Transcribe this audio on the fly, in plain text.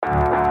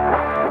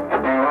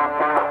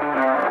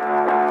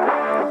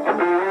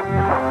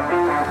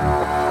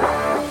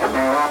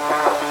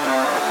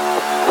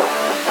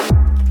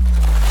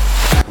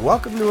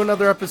welcome to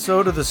another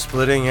episode of the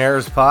Splitting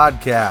Hairs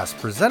podcast,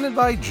 presented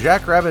by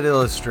Jackrabbit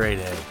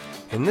Illustrated.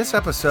 In this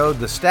episode,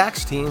 the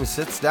Stacks team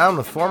sits down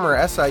with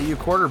former SIU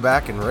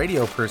quarterback and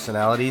radio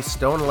personality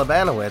Stone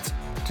Labanowitz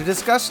to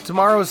discuss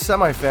tomorrow's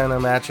semifinal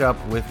matchup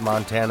with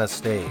Montana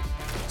State.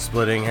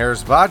 Splitting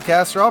Hairs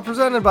podcasts are all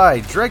presented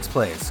by Drake's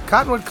Place,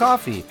 Cottonwood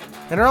Coffee,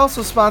 and are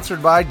also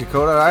sponsored by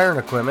Dakota Iron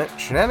Equipment,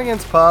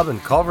 Shenanigans Pub,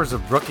 and Culver's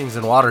of Brookings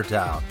and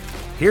Watertown.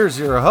 Here's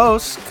your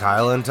hosts,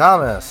 Kyle and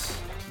Thomas.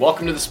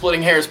 Welcome to the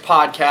Splitting Hairs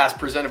podcast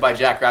presented by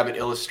Jackrabbit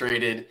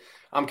Illustrated.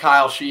 I'm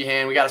Kyle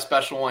Sheehan. We got a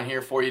special one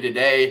here for you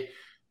today.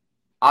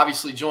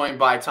 Obviously joined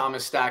by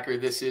Thomas Stacker.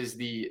 This is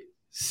the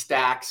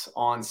Stacks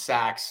on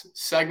Sacks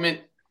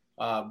segment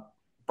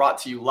brought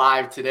to you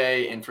live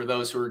today. And for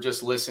those who are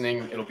just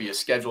listening, it'll be a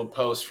scheduled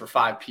post for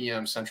 5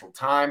 p.m. Central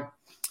Time.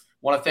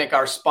 Want to thank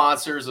our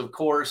sponsors, of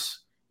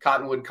course,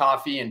 Cottonwood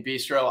Coffee and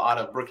Bistro out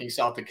of Brookings,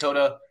 South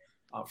Dakota.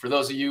 For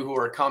those of you who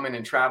are coming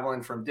and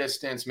traveling from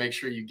distance, make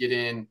sure you get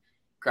in,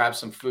 grab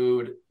some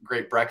food,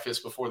 great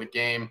breakfast before the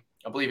game.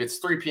 I believe it's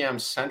 3 p.m.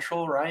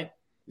 Central, right?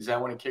 Is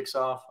that when it kicks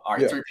off? All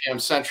right, yeah. 3 p.m.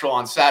 Central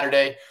on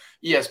Saturday,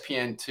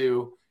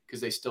 ESPN2, because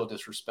they still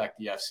disrespect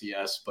the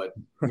FCS, but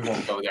we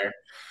won't go there.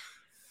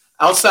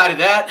 Outside of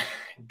that,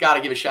 got to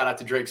give a shout out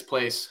to Drake's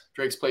Place.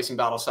 Drake's Place in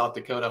Battle, South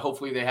Dakota.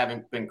 Hopefully they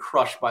haven't been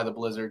crushed by the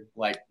blizzard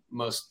like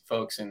most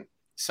folks in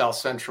South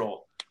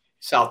Central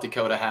South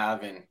Dakota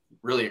have, and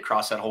really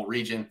across that whole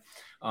region.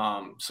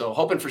 So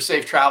hoping for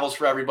safe travels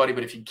for everybody,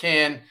 but if you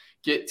can,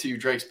 get to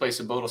Drake's Place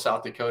in Bodle,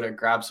 South Dakota,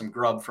 grab some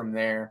grub from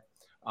there,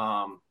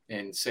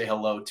 and say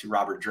hello to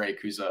Robert Drake,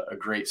 who's a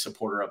great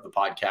supporter of the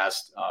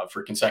podcast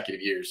for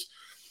consecutive years.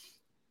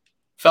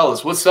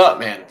 Fellas, what's up,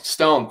 man?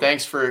 Stone,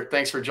 thanks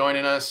for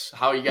joining us.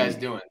 How are you guys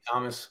doing?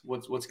 Thomas,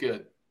 what's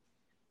good?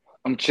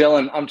 I'm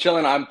chilling.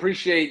 I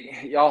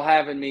appreciate y'all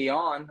having me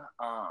on.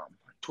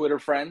 Twitter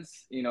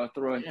friends,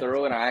 through and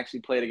through, and I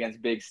actually played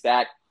against Big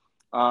Stack.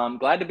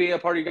 Glad to be a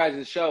part of you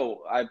guys'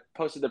 show. I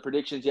posted the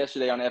predictions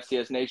yesterday on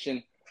FCS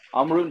Nation.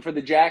 I'm rooting for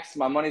the Jacks.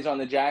 My money's on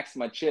the Jacks.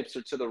 My chips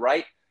are to the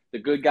right, the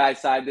good guy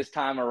side this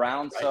time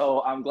around. Right.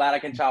 So I'm glad I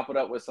can chop it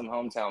up with some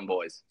hometown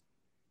boys.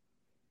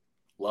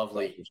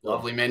 Lovely,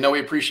 man. No, we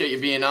appreciate you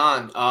being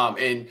on.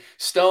 And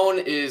Stone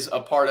is a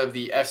part of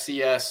the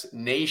FCS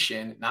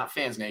Nation, not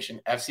Fans Nation,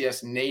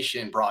 FCS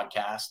Nation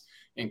broadcast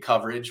and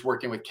coverage,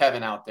 working with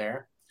Kevin out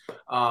there.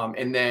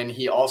 And then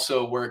he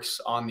also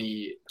works on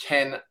the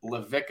Ken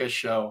LaVicka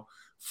show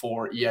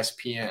for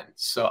ESPN.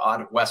 So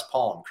out of West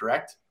Palm,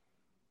 correct?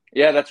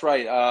 Yeah, that's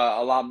right.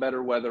 A lot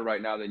better weather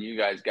right now than you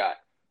guys got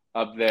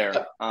up there.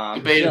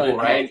 Debatable,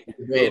 right?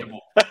 Debatable.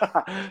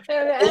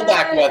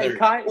 Fullback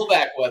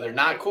weather,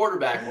 not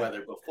quarterback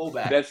weather, but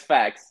fullback. That's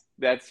facts.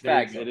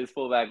 It is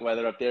fullback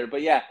weather up there.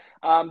 But yeah,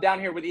 down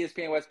here with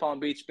ESPN West Palm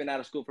Beach, been out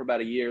of school for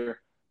about a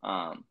year.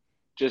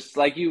 Just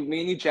like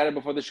me and you chatted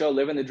before the show,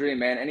 living the dream,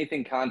 man.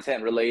 Anything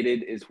content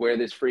related is where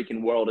this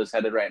freaking world is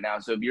headed right now.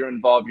 So if you're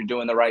involved, you're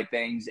doing the right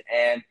things.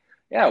 And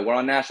yeah, we're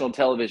on national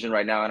television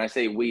right now. And I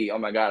say we, oh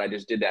my God, I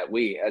just did that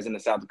as in the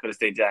South Dakota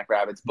State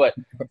Jackrabbits. But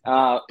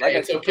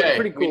it's okay.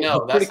 Pretty cool. We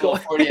know. That's cool. A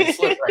little Freudian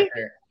slip right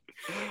there.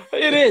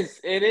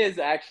 It is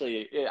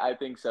actually. I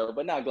think so.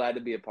 But not glad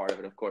to be a part of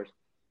it, of course.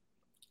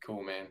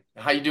 Cool, man.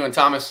 How you doing,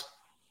 Thomas?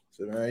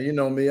 So, man, you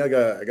know me. I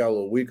got a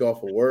little week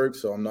off of work,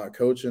 so I'm not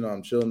coaching.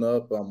 I'm chilling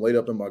up. I'm laid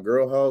up in my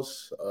girl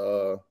house,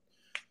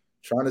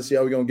 trying to see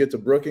how we're going to get to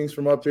Brookings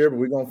from up here, but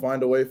we're going to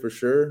find a way for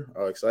sure.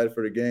 Excited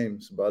for the game.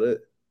 That's about it.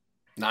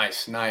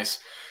 Nice.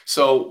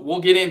 So we'll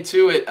get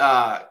into it.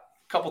 A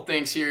couple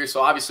things here.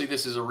 So obviously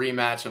this is a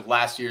rematch of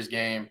last year's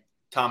game,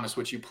 Thomas,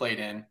 which you played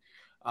in.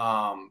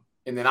 And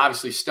then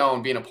obviously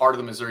Stone being a part of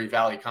the Missouri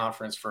Valley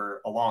Conference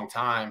for a long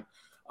time.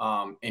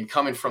 And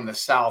coming from the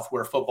South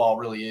where football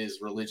really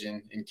is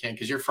religion in Kent,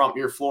 because you're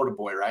a Florida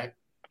boy, right?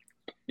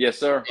 Yes,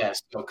 sir.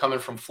 Yes. So coming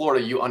from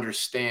Florida, you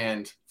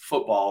understand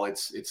football.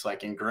 It's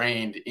like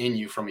ingrained in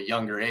you from a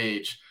younger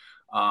age.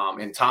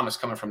 And Thomas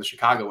coming from the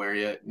Chicago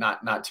area,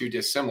 not too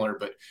dissimilar,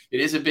 but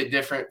it is a bit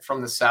different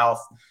from the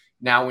South.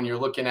 Now, when you're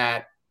looking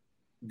at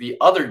the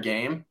other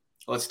game,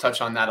 let's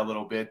touch on that a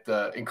little bit.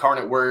 The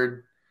Incarnate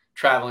Word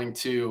traveling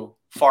to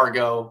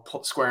Fargo,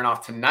 squaring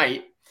off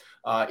tonight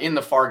in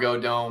the Fargo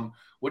Dome.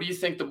 What do you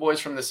think the boys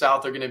from the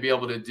South are going to be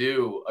able to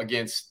do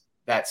against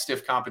that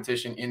stiff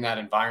competition in that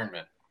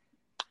environment?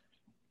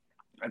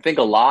 I think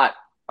a lot.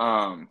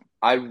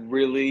 I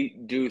really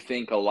do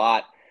think a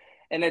lot.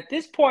 And at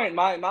this point,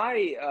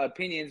 my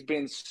opinion's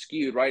been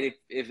skewed, right?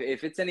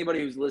 If it's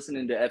anybody who's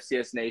listening to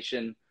FCS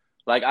Nation,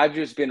 like I've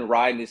just been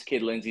riding this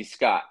kid, Lindsey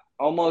Scott,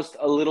 almost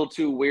a little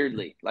too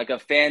weirdly, like a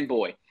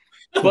fanboy.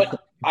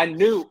 But I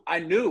knew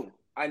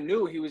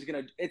he was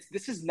going to –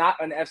 this is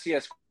not an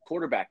FCS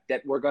quarterback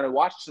that we're going to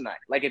watch tonight.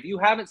 Like if you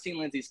haven't seen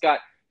Lindsey Scott,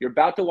 you're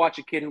about to watch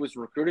a kid who was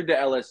recruited to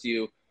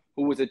LSU,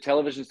 who was a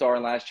television star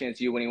in Last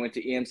Chance U when he went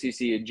to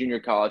EMCC, a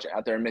junior college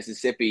out there in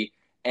Mississippi.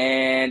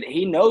 And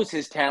he knows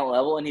his talent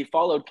level, and he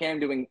followed Cam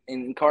doing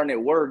Incarnate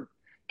Word,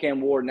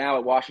 Cam Ward now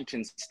at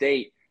Washington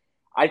State.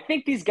 I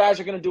think these guys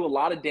are going to do a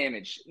lot of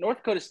damage. North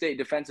Dakota State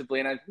defensively,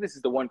 and I think this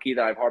is the one key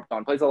that I've harped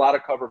on, plays a lot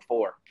of cover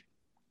 4.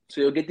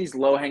 So you'll get these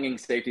low-hanging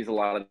safeties, a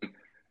lot of them.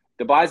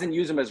 The Bison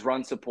use them as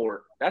run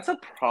support. That's a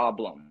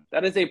problem.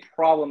 That is a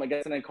problem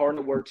against an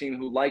incarnate word team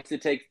who likes to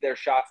take their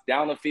shots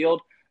down the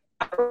field,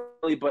 not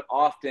early, but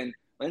often.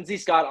 Lindsey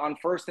Scott on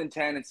 1st and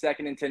 10 and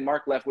 2nd and 10,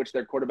 Mark Leftwich,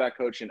 their quarterback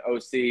coach and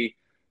OC,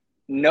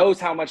 knows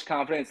how much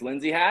confidence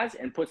Lindsey has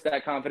and puts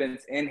that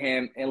confidence in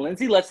him, and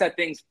Lindsey lets that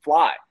thing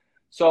fly.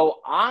 So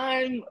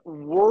I'm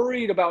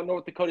worried about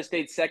North Dakota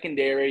State's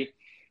secondary.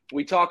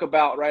 We talk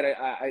about, right,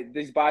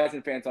 these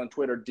Bison fans on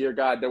Twitter, dear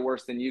God, they're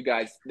worse than you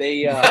guys.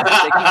 They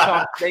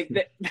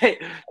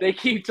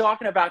keep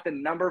talking about the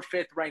number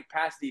 5th ranked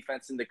pass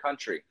defense in the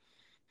country.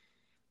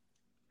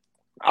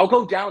 I'll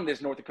go down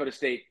this North Dakota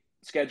State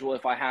schedule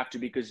if I have to,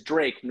 because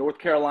Drake, North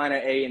Carolina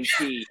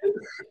A&T,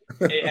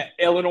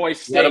 Illinois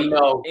State,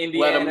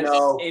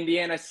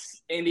 Indiana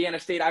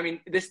State. I mean,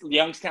 this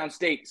Youngstown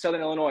State,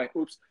 Southern Illinois.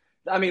 Oops.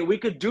 I mean, we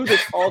could do this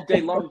all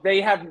day long.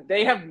 They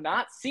have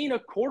not seen a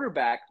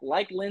quarterback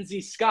like Lindsey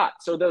Scott.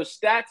 So those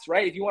stats,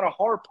 right, if you want to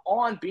harp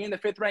on being the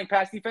 5th-ranked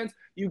pass defense,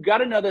 you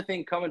got another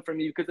thing coming from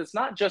you, because it's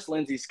not just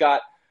Lindsey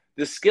Scott.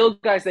 The skilled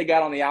guys they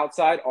got on the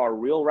outside are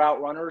real route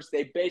runners.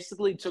 They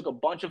basically took a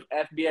bunch of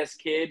FBS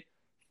kid,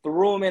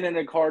 threw him in an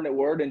incarnate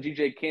word, and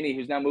DJ Kinney,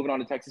 who's now moving on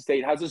to Texas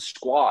State, has a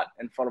squad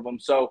in front of him.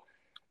 So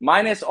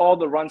minus all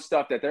the run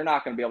stuff that they're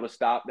not going to be able to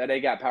stop, that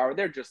they got power,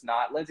 they're just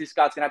not. Lindsey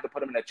Scott's going to have to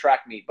put him in a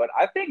track meet. But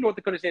I think North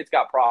Dakota State's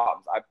got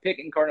problems. I pick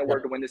incarnate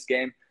word to win this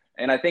game,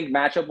 and I think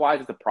matchup-wise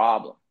it's a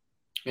problem.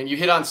 And you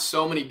hit on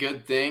so many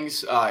good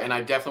things, and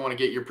I definitely want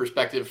to get your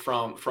perspective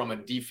from a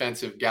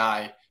defensive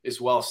guy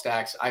as well,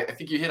 Stacks. I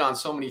think you hit on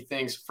so many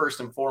things. First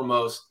and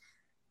foremost,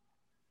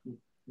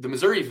 the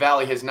Missouri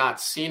Valley has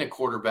not seen a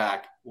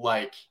quarterback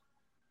like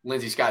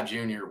Lindsey Scott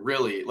Jr.,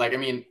 really. Like, I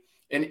mean,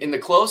 and the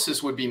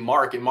closest would be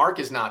Mark, and Mark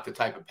is not the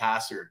type of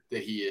passer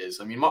that he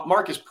is. I mean,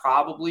 Mark is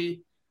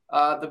probably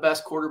the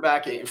best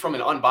quarterback from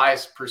an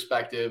unbiased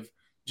perspective,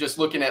 just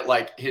looking at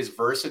like his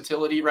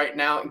versatility right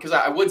now. Because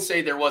I would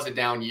say there was a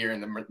down year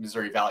in the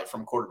Missouri Valley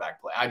from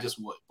quarterback play. I just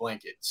would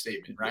blanket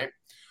statement, right?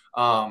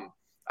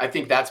 I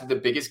think that's the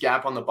biggest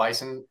gap on the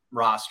Bison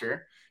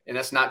roster, and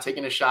that's not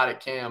taking a shot at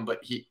Cam, but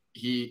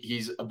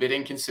he's a bit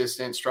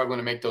inconsistent, struggling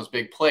to make those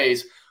big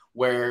plays,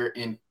 where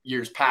in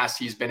years past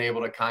he's been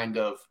able to kind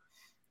of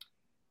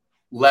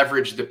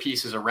leverage the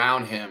pieces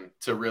around him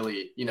to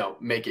really,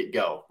 make it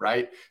go,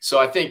 right? So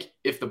I think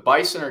if the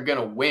Bison are going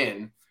to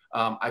win,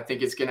 I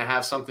think it's going to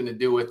have something to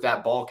do with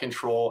that ball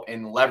control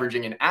and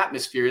leveraging an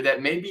atmosphere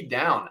that may be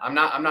down. I'm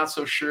not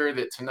so sure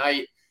that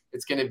tonight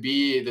it's going to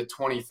be the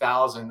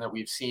 20,000 that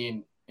we've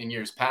seen in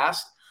years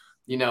past.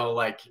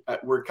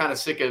 We're kind of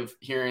sick of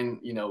hearing,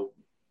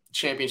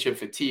 championship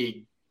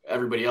fatigue,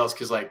 everybody else,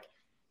 because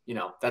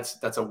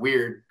that's a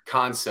weird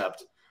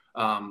concept.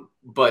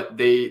 But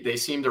they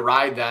seem to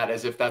ride that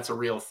as if that's a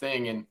real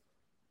thing. And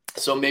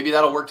so maybe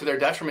that'll work to their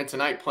detriment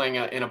tonight, playing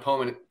an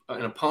opponent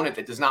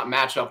that does not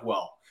match up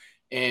well.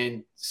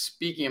 And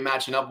speaking of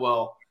matching up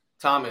well,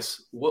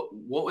 Thomas, what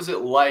was it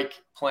like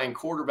playing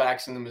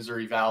quarterbacks in the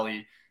Missouri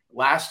Valley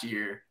last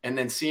year and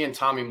then seeing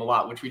Tommy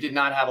Mellott, which we did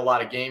not have a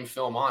lot of game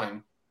film on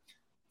him,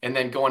 and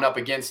then going up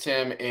against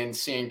him and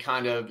seeing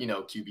kind of,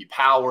 QB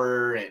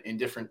power and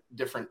different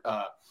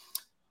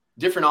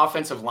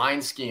offensive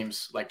line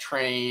schemes like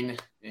train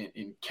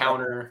and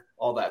counter,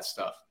 all that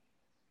stuff?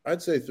 I'd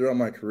say throughout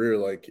my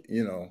career,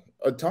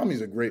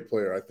 Tommy's a great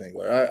player, I think.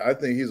 I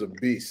think he's a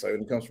beast. Like,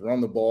 when it comes to run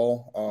the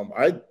ball,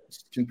 I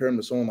compare him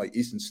to someone like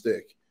Easton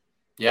Stick.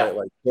 Yeah. Right?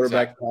 Like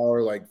quarterback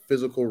power, like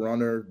physical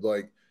runner.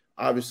 Like,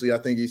 obviously, I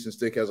think Easton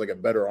Stick has like a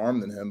better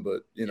arm than him,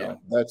 but,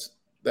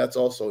 that's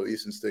also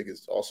Easton Stick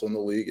is also in the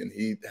league, and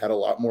he had a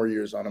lot more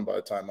years on him by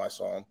the time I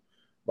saw him.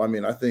 But, I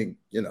mean, I think,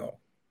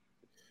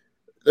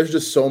 there's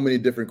just so many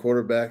different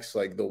quarterbacks,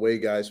 like the way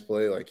guys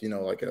play, like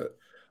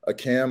a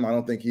Cam. I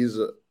don't think he's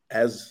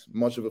as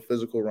much of a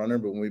physical runner,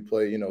 but when we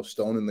play,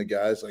 Stone and the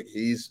guys, like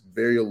he's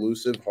very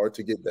elusive, hard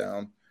to get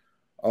down.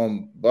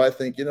 But I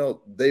think,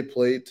 they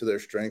played to their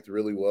strength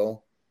really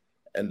well.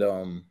 And,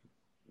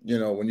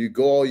 when you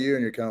go all year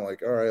and you're kind of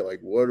like, all right, like,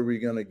 what are we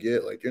going to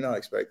get? Like, you're not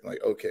expecting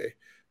like, okay,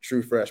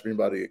 true freshman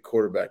about to get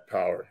quarterback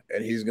power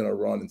and he's going to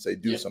run and say,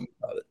 do something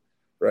about it.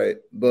 Right.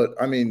 But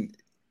I mean,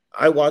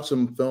 I watched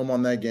some film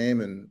on that game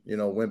and,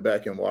 went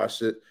back and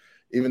watched it,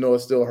 even though it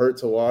still hurt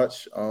to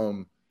watch.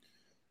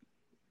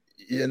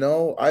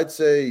 I'd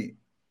say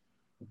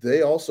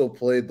they also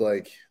played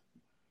like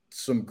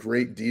some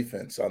great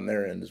defense on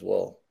their end as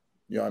well.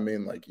 I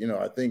mean? Like,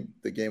 I think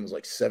the game was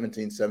like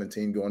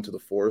 17-17 going to the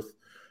fourth.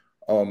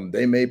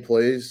 They made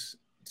plays.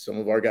 Some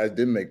of our guys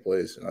didn't make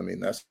plays. And I mean,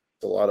 that's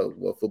a lot of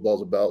what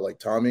football's about. Like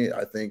Tommy,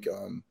 I think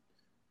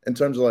in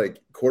terms of like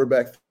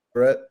quarterback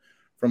threat,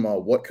 from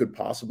what could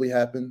possibly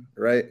happen,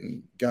 right?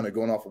 And kind of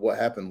going off of what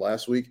happened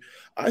last week,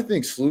 I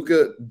think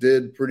Sluka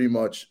did pretty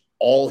much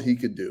all he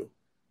could do.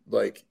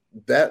 Like,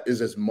 that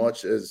is as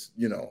much as,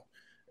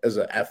 as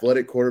an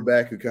athletic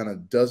quarterback who kind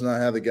of does not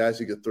have the guys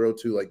he could throw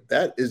to, like,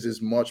 that is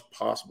as much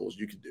possible as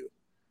you could do,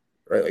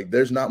 right? Like,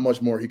 there's not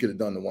much more he could have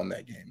done to win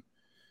that game.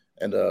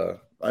 And,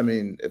 I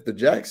mean, if the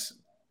Jacks,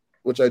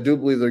 which I do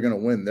believe they're going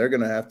to win, they're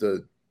going to have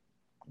to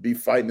be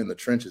fighting in the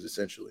trenches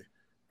essentially,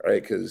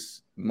 right?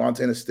 Because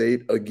Montana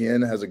State,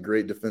 again, has a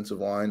great defensive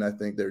line. I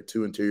think their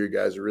 2 interior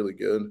guys are really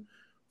good.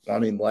 I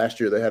mean, last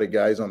year they had a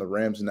guys on the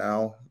Rams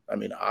now. I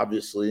mean,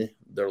 obviously,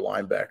 their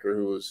linebacker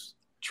who was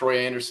 – Troy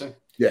Anderson.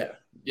 Yeah.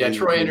 Yeah,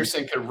 Troy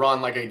Anderson could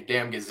run like a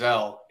damn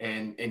gazelle,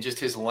 and just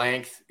his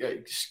length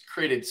just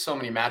created so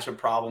many matchup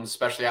problems,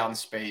 especially out in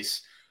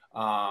space.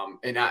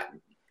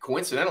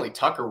 Coincidentally,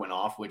 Tucker went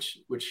off, which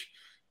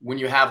when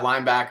you have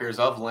linebackers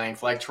of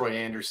length like Troy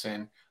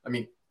Anderson, I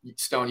mean,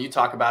 Stone, you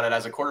talk about it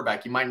as a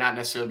quarterback. You might not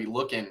necessarily be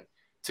looking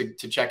to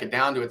check it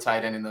down to a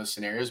tight end in those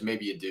scenarios.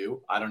 Maybe you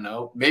do. I don't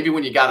know. Maybe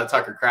when you got a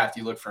Tucker Kraft,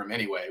 you look for him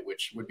anyway,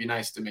 which would be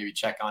nice to maybe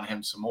check on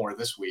him some more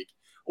this week.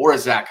 Or a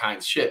Zach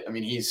Hines. Shit. I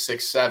mean, he's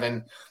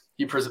 6'7".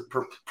 He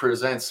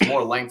presents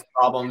more length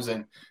problems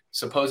and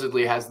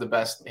supposedly has the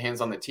best hands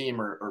on the team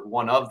or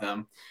one of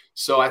them.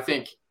 So I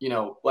think,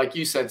 like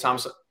you said,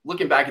 Thomas,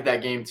 looking back at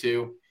that game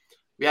too,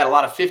 we had a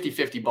lot of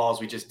 50-50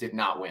 balls we just did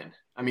not win.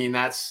 I mean,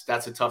 that's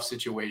a tough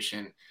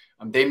situation.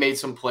 They made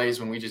some plays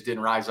when we just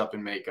didn't rise up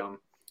and make them.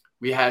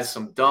 We had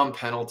some dumb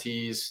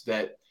penalties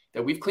that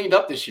we've cleaned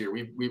up this year.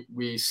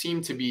 We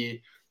seem to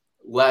be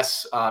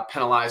less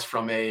penalized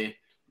from a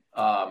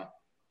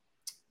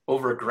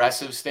over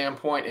aggressive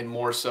standpoint and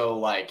more so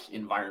like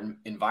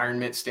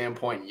environment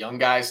standpoint, young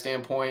guys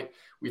standpoint.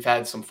 We've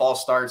had some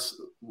false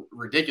starts,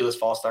 ridiculous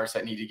false starts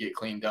that need to get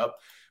cleaned up.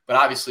 But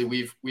obviously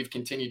we've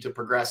continued to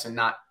progress and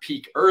not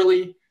peak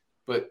early,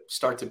 but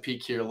start to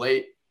peak here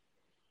late.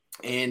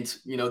 And,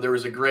 there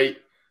was a great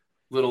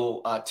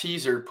little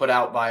teaser put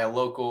out by a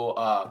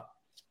local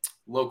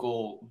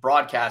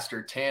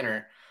broadcaster,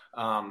 Tanner,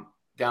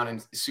 down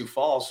in Sioux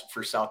Falls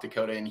for South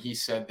Dakota. And he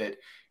said that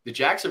the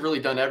Jacks have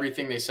really done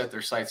everything they set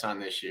their sights on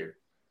this year.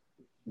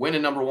 Win a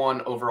number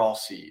 1 overall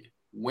seed,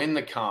 win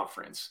the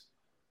conference,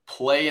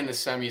 play in the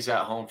semis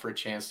at home for a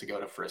chance to go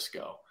to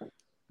Frisco,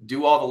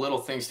 do all the little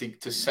things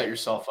to set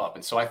yourself up.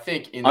 And so I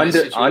think in this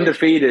situation,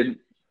 undefeated in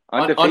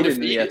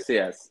the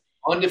FCS.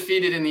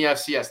 Undefeated in the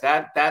FCS.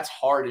 That's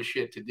hard as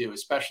shit to do,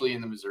 especially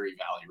in the Missouri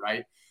Valley,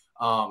 right?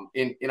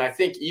 And I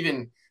think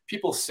even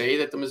people say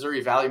that the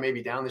Missouri Valley may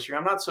be down this year.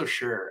 I'm not so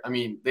sure. I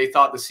mean, they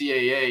thought the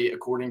CAA,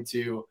 according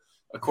to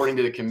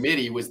the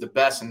committee, was the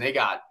best, and they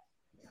got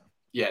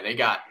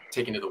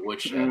taken to the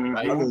woodshed,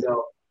 right?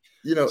 So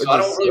I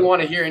don't really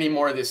want to hear any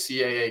more of this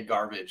CAA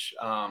garbage.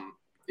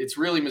 It's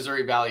really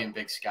Missouri Valley and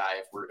Big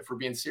Sky if we're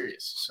being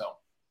serious. So,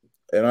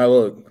 and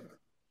I'm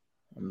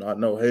not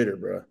no hater,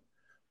 bro.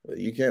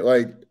 You can't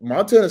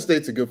Montana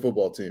State's a good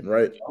football team,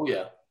 right? Oh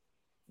yeah.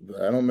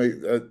 But I don't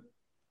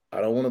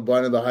want to buy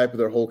into the hype of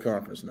their whole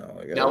conference now.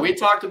 Now we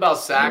talked about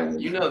Sac.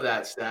 You know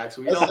that, Stacks.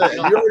 You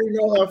already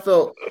know how I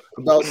felt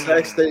about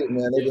Sac State,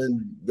 man.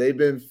 They've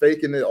been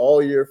faking it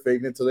all year,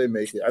 faking it till they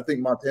make it. I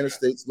think Montana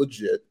State's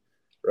legit,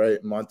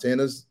 right?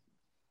 Montana's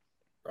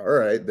all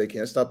right. They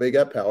can't stop. They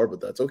got power, but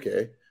that's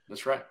okay.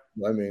 That's right.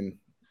 I mean,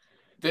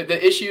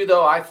 the issue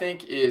though, I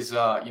think, is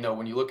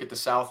when you look at the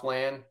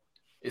Southland.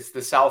 It's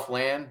the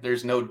Southland.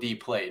 There's no D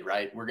played,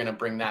 right? We're gonna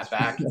bring that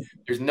back.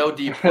 There's no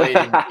D played.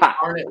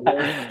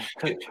 I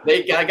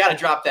got to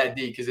drop that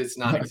D because it's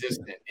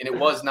non-existent, and it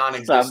was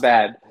non-existent. It's not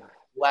bad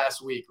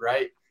last week,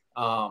 right?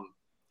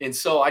 And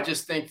so I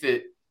just think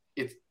that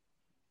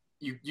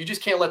you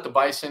just can't let the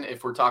Bison,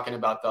 if we're talking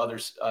about the other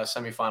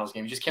semifinals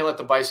game, you just can't let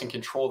the Bison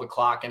control the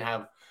clock and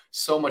have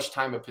so much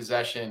time of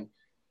possession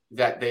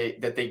that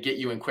they get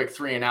you in quick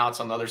 3 and outs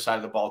on the other side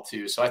of the ball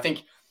too. So I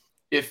think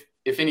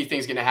if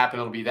anything's going to happen,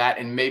 it'll be that.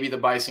 And maybe the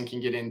Bison can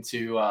get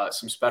into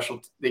some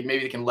maybe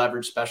they can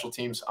leverage special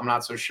teams. I'm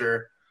not so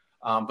sure.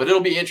 But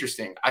it'll be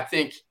interesting. I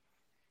think,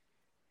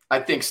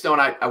 Stone,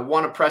 I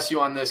want to press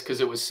you on this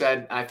because it was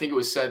said, I think it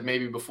was said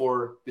maybe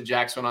before the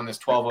Jacks went on this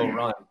 12-0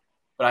 run.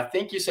 But I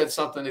think you said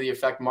something to the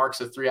effect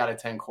Mark's a 3 out of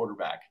 10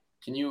 quarterback.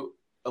 Can you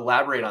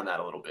elaborate on that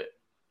a little bit?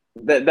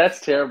 That's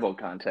terrible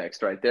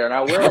context right there. And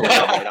I will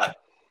elaborate on it.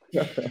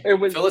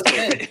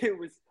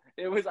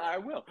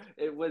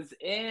 It was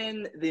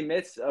in the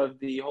midst of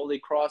the Holy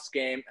Cross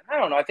game. I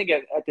don't know. I think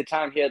at the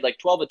time he had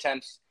 12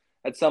 attempts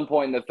at some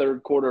point in the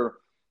third quarter.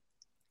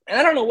 And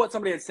I don't know what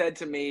somebody had said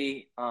to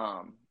me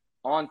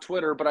on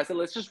Twitter, but I said,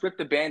 let's just rip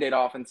the Band-Aid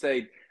off and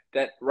say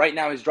that right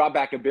now his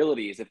dropback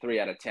ability is a 3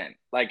 out of 10.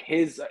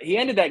 He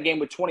ended that game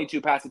with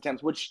 22 pass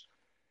attempts, which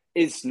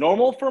is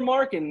normal for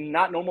Mark and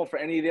not normal for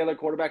any of the other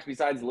quarterbacks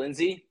besides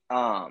Lindsey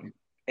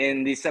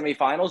in the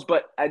semifinals.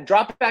 But at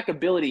dropback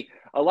ability,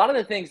 a lot of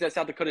the things that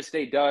South Dakota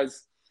State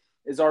does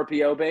is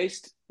RPO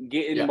based,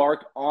 getting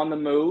Mark on the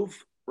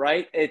move,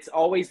 right? It's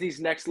always these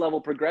next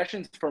level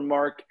progressions for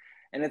Mark,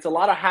 and it's a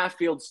lot of half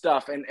field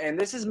stuff. And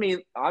this is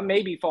me, I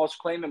may be false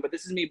claiming, but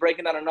this is me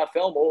breaking down enough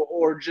film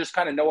or just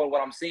kind of knowing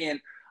what I'm seeing.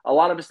 A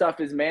lot of the stuff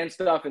is man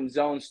stuff and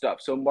zone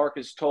stuff. So Mark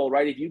is told,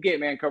 right, if you get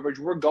man coverage,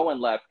 we're going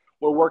left.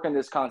 We're working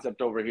this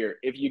concept over here.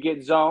 If you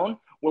get zone,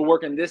 we're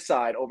working this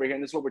side over here,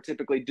 and this is what we're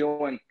typically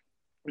doing.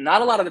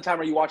 Not a lot of the time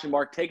are you watching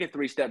Mark take a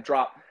 3-step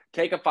drop,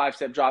 take a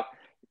 5-step drop,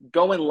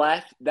 going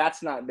left,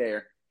 that's not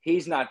there.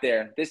 He's not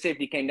there. This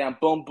safety came down.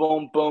 Boom,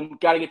 boom, boom.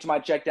 Got to get to my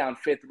check down,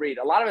 fifth read.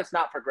 A lot of it's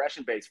not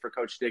progression-based for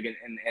Coach Stig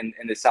in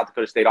the South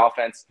Dakota State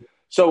offense.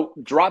 So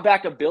drop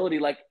back ability,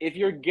 like if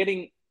you're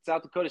getting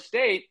South Dakota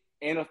State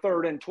in a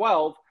 3rd and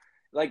 12,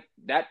 like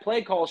that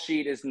play call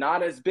sheet is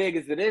not as big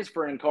as it is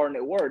for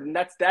Incarnate Word. And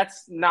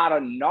that's not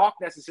a knock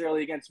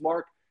necessarily against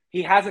Mark.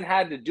 He hasn't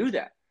had to do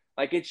that.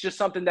 Like it's just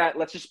something that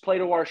let's just play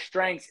to our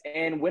strengths.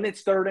 And when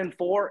it's 3rd and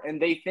 4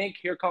 and they think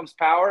here comes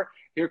power,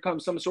 here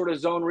comes some sort of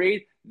zone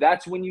read,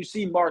 that's when you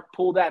see Mark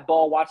pull that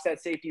ball, watch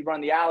that safety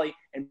run the alley,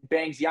 and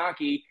bangs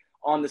Yankee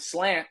on the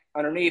slant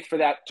underneath for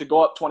that to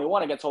go up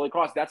 21 against Holy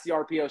Cross. That's the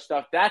RPO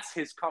stuff. That's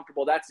his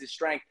comfortable. That's his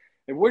strength.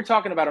 If we're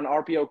talking about an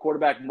RPO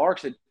quarterback,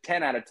 Mark's a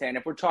 10 out of 10.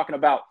 If we're talking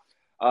about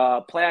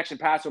play action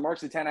passer,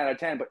 Mark's a 10 out of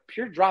 10. But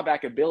pure drop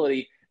back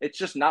ability, it's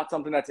just not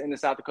something that's in the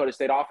South Dakota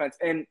State offense.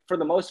 And for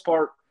the most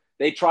part,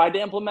 they tried to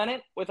implement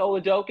it with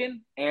Oladokin,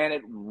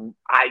 and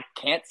I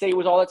can't say it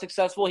was all that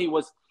successful.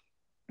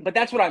 But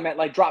that's what I meant,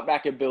 like drop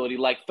back ability,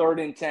 like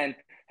 3rd and 10.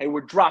 Hey,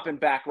 we're dropping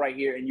back right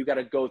here, and you got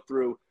to go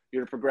through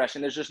your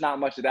progression. There's just not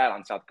much of that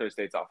on South Dakota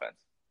State's offense.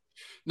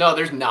 No,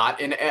 there's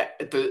not. And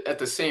at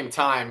the same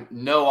time,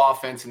 no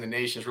offense in the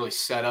nation is really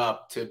set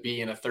up to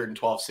be in a 3rd and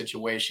 12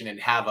 situation and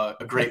have a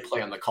great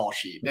play on the call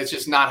sheet. That's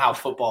just not how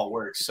football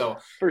works. So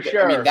for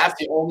sure, I mean,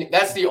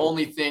 that's the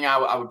only thing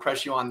I would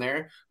press you on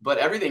there. But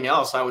everything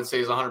else I would say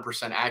is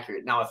 100%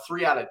 accurate. Now, a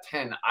 3 out of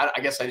 10, I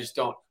guess I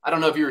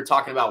don't know if you were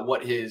talking about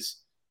what his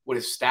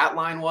stat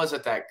line was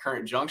at that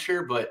current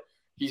juncture, but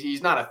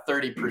he's not a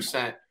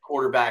 30%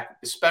 quarterback,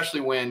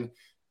 especially when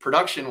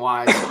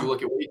production-wise, you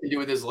look at what he can do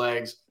with his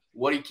legs,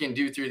 what he can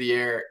do through the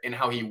air, and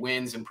how he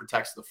wins and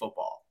protects the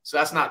football. So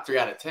that's not 3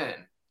 out of 10.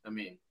 I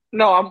mean,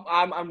 no,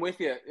 I'm with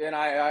you, and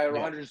I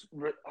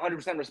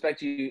 100%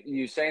 respect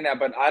you saying that,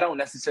 but I don't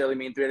necessarily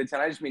mean 3 out of 10.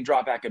 I just mean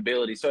drop back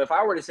ability. So if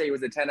I were to say he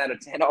was a 10 out of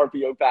 10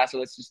 RPO passer,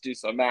 let's just do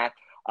some math.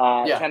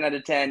 10 out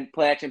of 10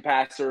 play action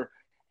passer,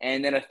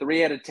 and then a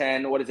 3 out of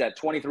 10. What is that?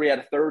 23 out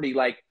of 30.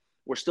 Like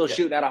we're still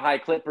shooting at a high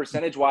clip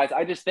percentage-wise.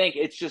 I just think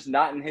it's just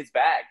not in his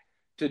bag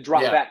to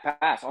drop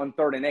back pass on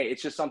 3rd and 8.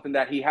 It's just something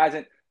that he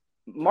hasn't.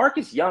 Mark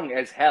is young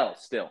as hell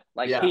still.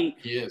 Like he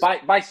is.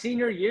 By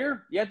senior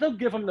year, they'll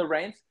give him the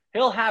reins.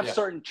 He'll have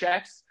certain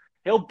checks.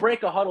 He'll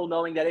break a huddle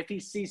knowing that if he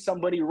sees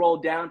somebody roll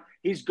down,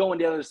 he's going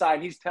to the other side.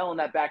 And he's telling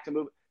that back to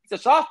move. He's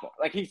a sophomore.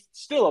 Like he's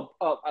still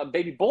a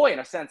baby boy in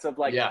a sense of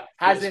like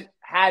hasn't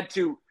had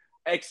to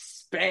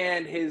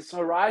expand his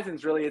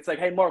horizons really. It's like,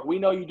 hey, Mark, we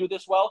know you do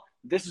this well.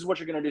 This is what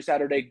you're going to do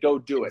Saturday. Go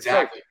do it.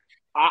 Exactly. So,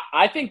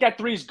 I think that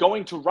 3 is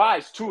going to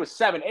rise to a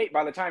 7, 8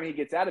 by the time he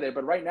gets out of there.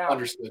 But right now,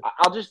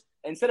 I'll just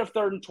instead of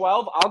 3rd and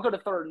 12, I'll go to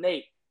 3rd and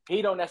 8.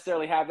 He don't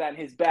necessarily have that in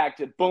his bag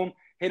to boom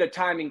hit a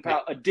timing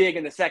a dig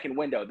in the second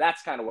window.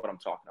 That's kind of what I'm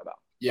talking about.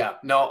 Yeah,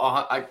 no,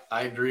 I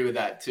agree with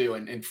that too.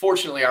 And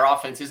fortunately, our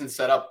offense isn't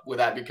set up with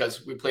that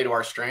because we play to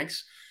our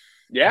strengths.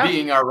 Yeah,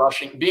 being our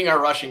rushing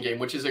game,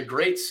 which is a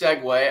great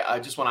segue. I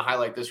just want to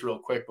highlight this real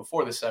quick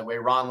before the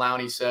segue. Ron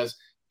Lowney says,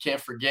 can't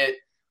forget.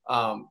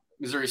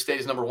 Missouri State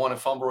is number 1 in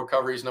fumble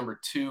recoveries, number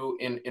 2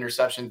 in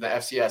interceptions in the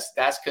FCS.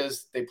 That's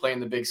because they play in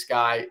the Big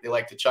Sky. They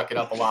like to chuck it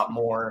up a lot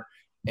more.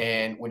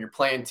 And when you're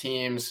playing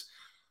teams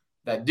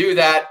that do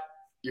that,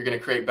 you're going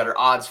to create better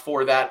odds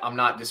for that. I'm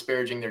not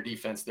disparaging their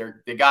defense.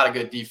 They got a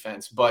good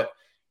defense, but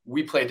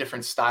we play a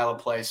different style of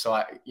play.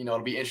 So, it'll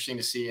be interesting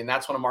to see. And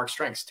that's one of Mark's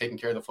strengths, taking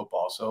care of the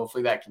football. So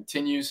hopefully that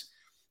continues.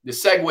 The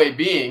segue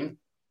being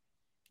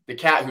the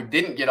cat who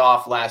didn't get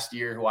off last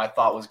year, who I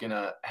thought was going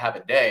to have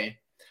a day,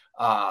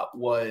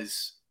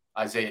 was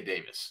Isaiah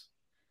Davis.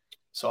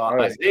 So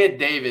Isaiah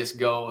Davis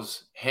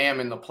goes ham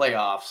in the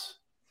playoffs,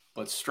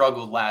 but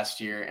struggled last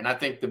year. And I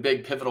think the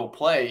big pivotal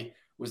play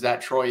was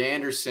that Troy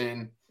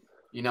Anderson,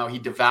 he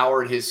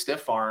devoured his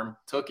stiff arm,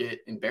 took it,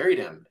 and buried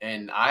him.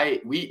 And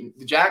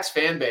the Jacks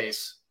fan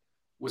base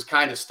was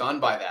kind of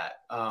stunned by that.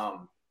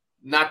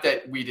 Not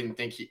that we didn't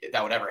think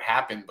that would ever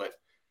happen, but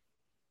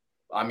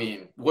I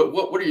mean,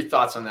 what are your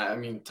thoughts on that? I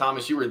mean,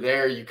 Thomas, you were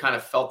there. You kind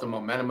of felt the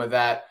momentum of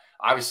that.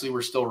 Obviously,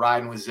 we're still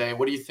riding with Zay.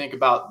 What do you think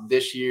about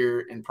this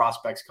year and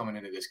prospects coming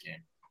into this game?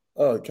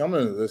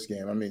 Coming into this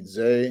game, I mean,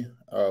 Zay,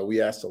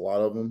 we asked a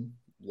lot of him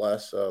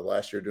last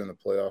year during the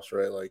playoffs,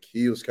 right? Like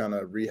he was kind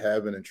of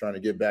rehabbing and trying to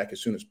get back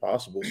as soon as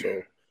possible.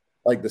 So,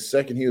 like the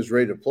second he was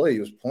ready to play, he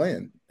was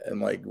playing, and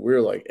like we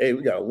were like, hey,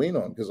 we got to lean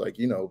on because, like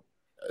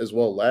as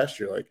well last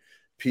year, like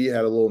P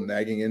had a little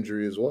nagging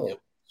injury as well. Yep.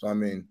 So I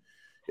mean,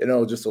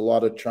 just a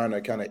lot of trying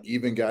to kind of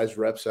even guys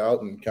reps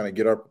out and kind of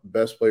get our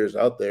best players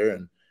out there.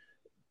 And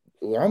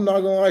well, I'm not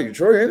gonna lie,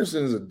 Troy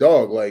Anderson is a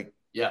dog. Like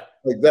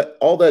that,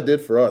 all that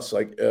did for us,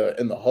 like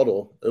in the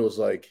huddle, it was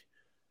like,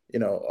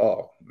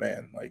 oh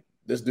man, like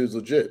this dude's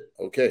legit.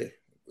 Okay,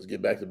 let's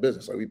get back to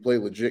business. Like we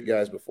played legit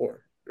guys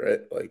before,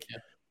 right? Like,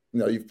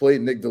 you've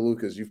played Nick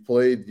DeLucas, you've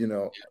played,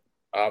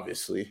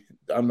 obviously.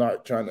 I'm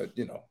not trying to,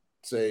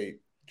 say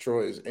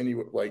Troy is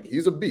like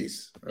he's a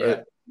beast, right?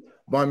 Yeah.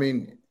 But I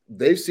mean,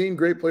 they've seen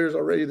great players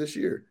already this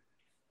year,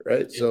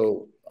 right? Yeah.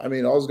 So I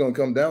mean, all it's going to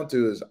come down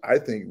to is I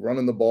think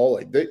running the ball.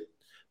 Like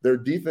their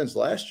defense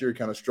last year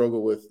kind of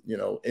struggled with,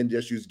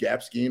 NDSU's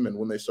gap scheme and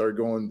when they started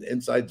going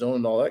inside zone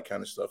and all that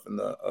kind of stuff in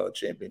the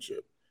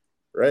championship,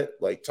 right?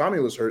 Like Tommy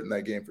was hurt in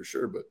that game for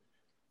sure, but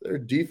their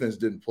defense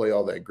didn't play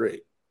all that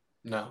great.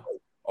 No.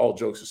 All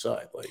jokes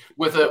aside, like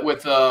with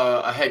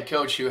a head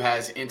coach who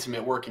has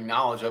intimate working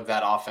knowledge of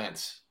that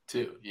offense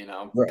too,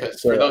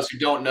 because for those who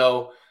don't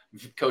know,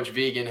 Coach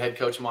Vigen, head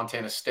coach of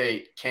Montana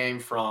State, came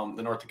from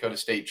the North Dakota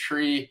State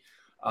tree.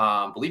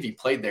 I believe he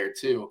played there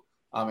too,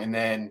 and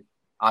then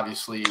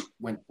obviously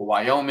went to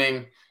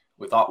Wyoming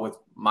with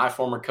my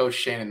former coach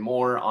Shannon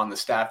Moore on the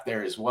staff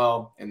there as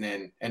well, and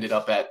then ended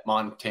up at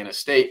Montana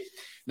State.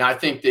 Now, I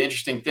think the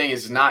interesting thing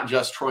is not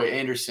just Troy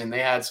Anderson; they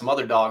had some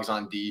other dogs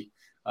on D.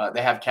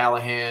 They have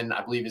Callahan,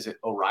 I believe, is it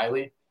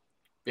O'Reilly?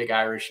 Big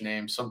Irish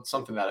name,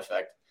 something to that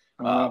effect.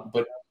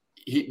 But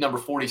he number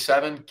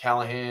 47,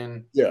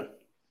 Callahan.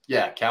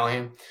 Yeah,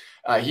 Callahan.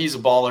 He's a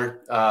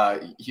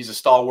baller. He's a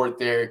stalwart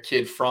there,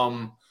 kid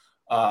from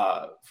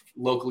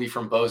locally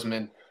from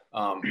Bozeman.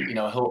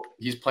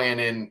 He's playing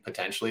in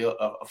potentially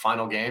a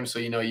final game. So,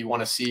 you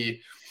want to see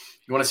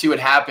what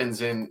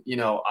happens. And,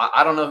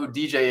 I don't know who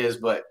DJ is,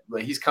 but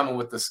he's coming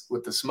with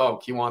the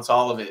smoke. He wants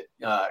all of it.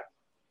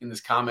 In this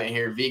comment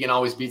here, Vigen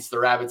always beats the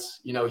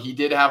Rabbits. He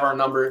did have our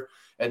number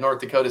at North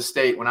Dakota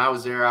State. When I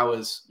was there, I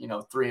was,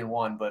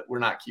 3-1, but we're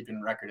not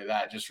keeping record of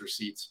that, just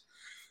receipts.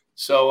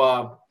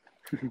 So,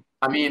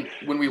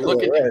 when we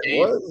look at the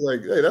game,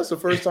 like, hey, that's the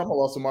first time I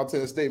lost to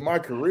Montana State in my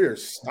career.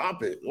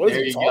 Stop it.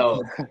 There you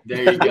go.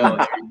 There you go.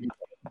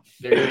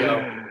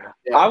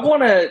 Yeah. I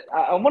want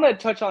to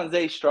touch on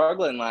Zay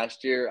struggling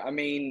last year.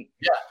 Me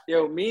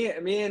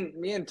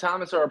and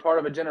Thomas are a part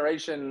of a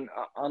generation,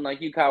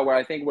 unlike you, Kyle, where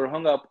I think we're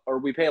hung up or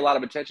we pay a lot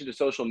of attention to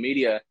social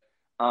media.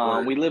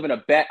 We live in a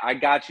bet I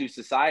got you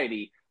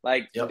society.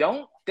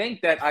 Don't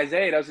think that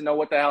Isaiah doesn't know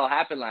what the hell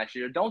happened last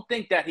year. Don't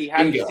think that he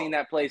hasn't seen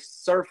that play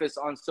surface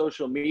on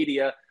social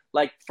media.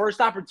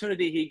 First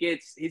opportunity he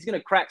gets, he's going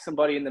to crack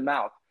somebody in the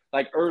mouth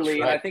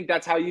early. Right. And I think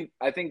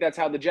that's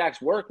how the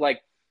Jacks work.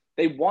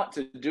 They want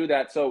to do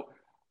that. So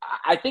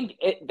I think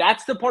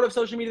that's the part of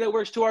social media that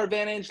works to our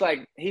advantage.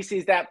 He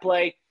sees that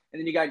play, and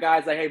then you got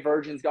guys like, hey,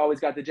 Virgin's always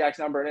got the Jacks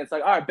number, and it's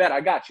like, all right, bet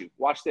I got you.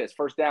 Watch this.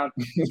 First down,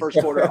 first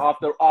quarter, off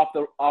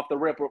the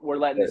rip, we're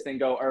letting this thing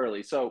go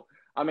early. So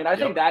I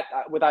think that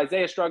with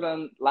Isaiah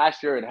struggling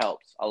last year, it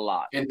helps a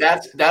lot. And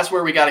that's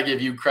where we got to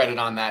give you credit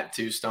on that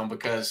too, Stone,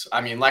 because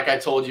like I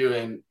told you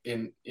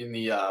in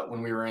the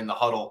when we were in the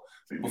huddle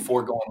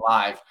before going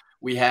live,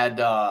 we had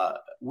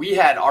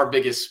our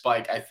biggest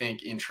spike, I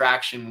think, in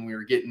traction when we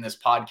were getting this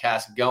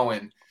podcast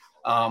going.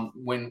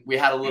 When we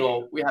had a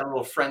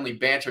little friendly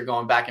banter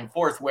going back and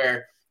forth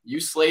where you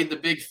slayed the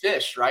big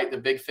fish, right? The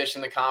big fish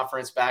in the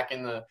conference back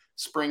in the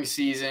spring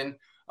season,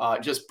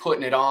 just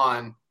putting it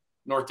on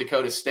North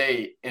Dakota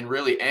State and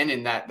really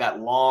ending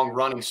that long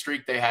running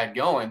streak they had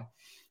going.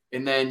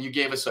 And then you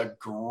gave us a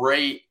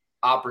great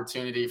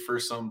opportunity for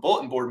some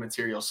bulletin board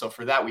material. So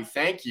for that, we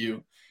thank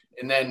you.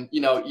 And then,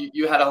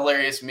 you had a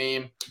hilarious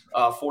meme,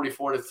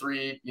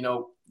 44-3,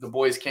 the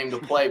boys came to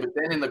play. But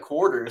then in the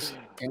quarters,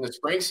 in the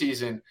spring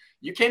season,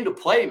 you came to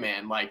play,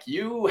 man.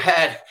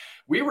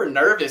 We were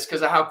nervous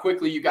because of how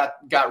quickly you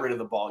got rid of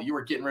the ball. You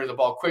were getting rid of the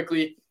ball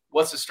quickly.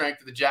 What's the strength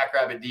of the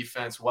Jackrabbit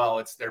defense? Well,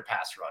 it's their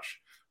pass rush.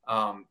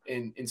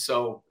 And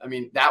so,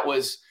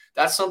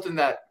 that's something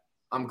that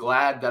I'm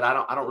glad that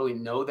I don't really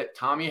know that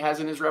Tommy has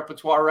in his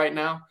repertoire right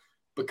now,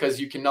 because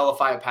you can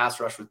nullify a pass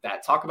rush with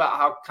that. Talk about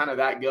how kind of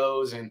that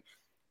goes and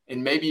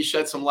maybe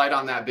shed some light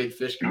on that big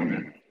fish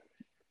comment.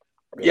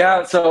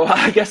 Yeah, so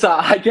I guess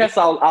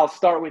I'll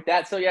start with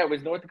that. So yeah, it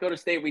was North Dakota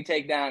State we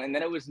take down, and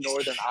then it was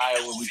Northern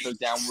Iowa we took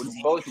down. We were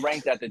both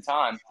ranked at the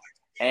time,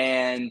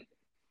 and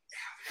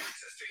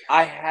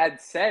I had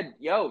said,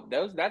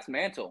 that's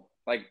Mantle.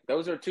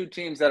 Those are two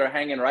teams that are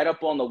hanging right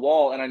up on the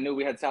wall, and I knew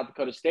we had South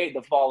Dakota State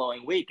the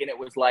following week, and it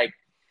was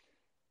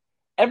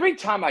every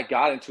time I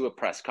got into a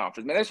press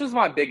conference, man, this was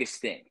my biggest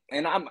thing.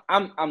 And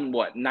I'm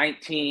what,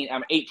 19,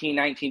 I'm 18,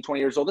 19,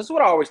 20 years old. This is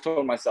what I always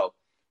told myself.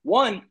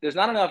 One, there's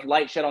not enough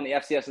light shed on the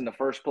FCS in the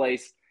first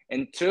place.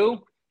 And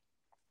two,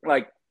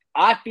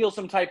 I feel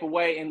some type of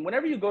way. And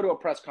whenever you go to a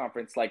press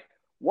conference,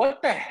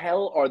 what the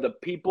hell are the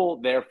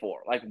people there for?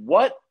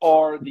 What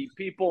are the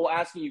people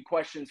asking you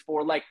questions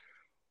for?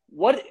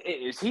 What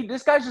is he?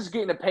 This guy's just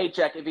getting a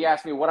paycheck if he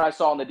asks me what I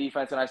saw on the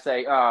defense and I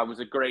say, it was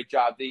a great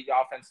job. The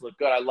offense looked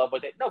good. I love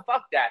what they – no,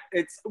 fuck that.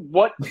 It's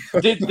what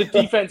did the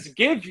defense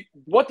give you?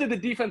 What did the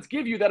defense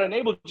give you that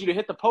enabled you to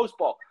hit the post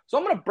ball? So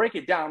I'm going to break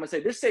it down. I'm going to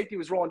say this safety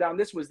was rolling down.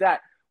 This was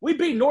that. We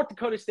beat North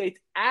Dakota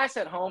State's ass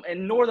at home,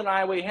 and Northern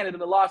Iowa handed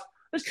them the loss.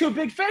 There's two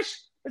big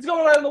fish. It's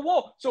going right on the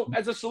wall. So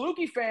as a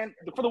Saluki fan,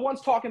 for the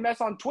ones talking mess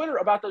on Twitter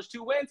about those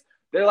two wins,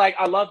 they're like,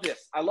 I love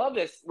this. I love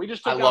this. We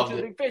just took down two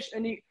big fish.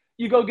 And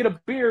you go get a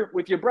beer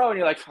with your bro, and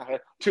you're like,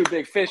 two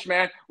big fish,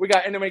 man.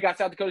 And then we got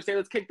South Dakota State.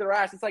 Let's kick their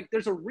ass. It's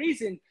there's a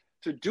reason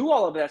to do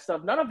all of that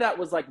stuff. None of that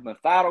was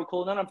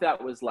methodical. None of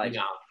that was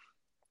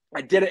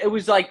I did it. It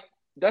was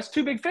that's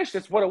two big fish.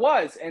 That's what it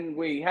was. And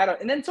we had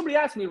and then somebody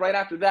asked me right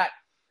after that,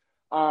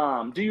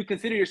 Do you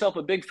consider yourself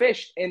a big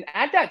fish? And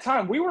at that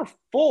time, we were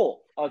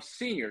full of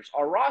seniors.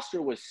 Our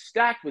roster was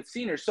stacked with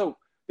seniors. So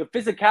the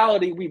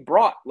physicality we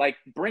brought, like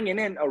bringing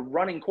in a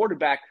running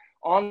quarterback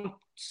on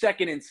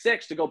 2nd and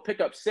 6 to go pick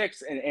up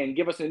 6 and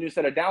give us a new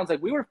set of downs,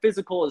 like we were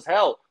physical as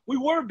hell. We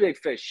were big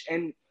fish.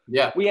 And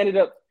we ended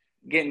up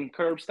getting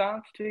curb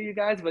stomped to you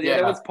guys. But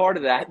that was part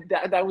of that.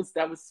 That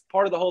was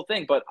part of the whole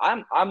thing. But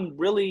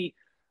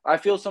I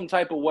feel some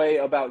type of way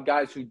about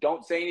guys who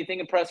don't say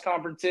anything in press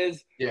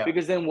conferences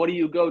because then what do?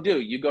 You go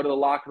do? You go to the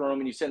locker room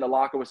and you sit in the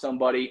locker with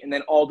somebody and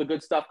then all the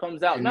good stuff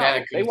comes out. No,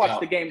 they watch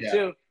the game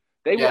too.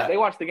 They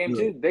watch the game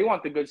too. They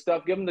want the good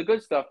stuff. Give them the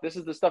good stuff. This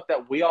is the stuff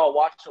that we all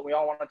watch and we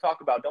all want to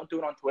talk about. Don't do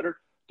it on Twitter.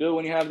 Do it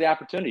when you have the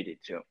opportunity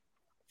to.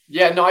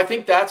 Yeah, no, I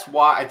think that's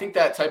why. I think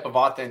that type of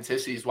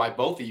authenticity is why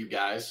both of you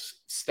guys,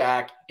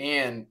 Stack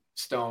and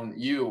Stone,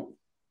 you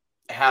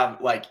have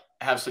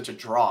such a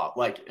draw.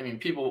 Like, I mean,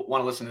 people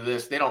want to listen to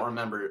this. They don't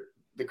remember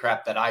the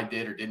crap that I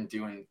did or didn't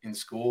do in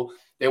school.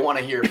 They want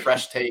to hear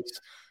fresh takes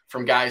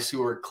from guys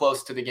who are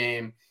close to the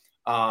game,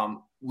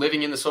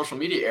 living in the social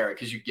media era,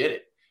 because you get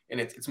it. And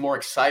it's more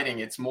exciting.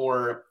 It's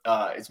more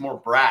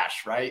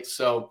brash, right?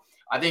 So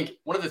I think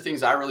one of the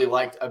things I really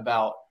liked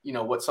about,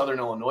 what Southern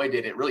Illinois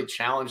did, it really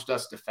challenged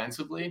us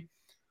defensively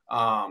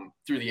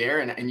through the air.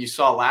 And you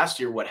saw last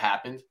year what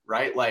happened,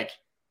 right? Like,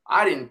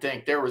 I didn't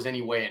think there was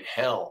any way in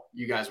hell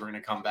you guys were going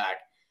to come back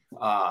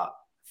what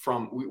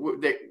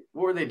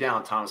were they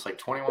down, Thomas? Like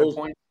 21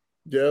 points?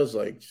 Yeah, it was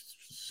like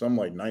some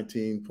like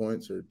 19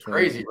 points or 20.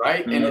 Crazy,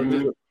 right?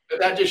 And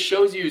that just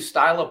shows you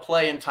style of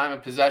play and time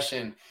of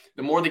possession.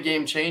 The more the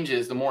game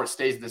changes, the more it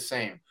stays the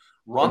same.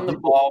 Run the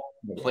ball,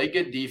 play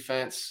good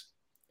defense,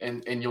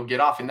 and you'll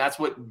get off. And that's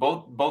what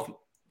both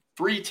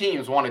 3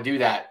 teams want to do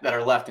that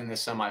are left in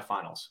this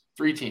semifinals.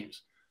 3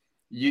 teams.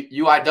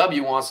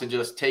 UIW wants to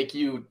just take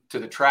you to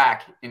the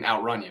track and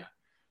outrun you,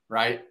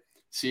 right?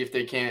 See if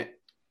they can't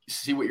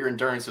see what your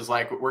endurance is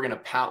like. We're going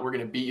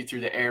to beat you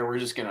through the air. We're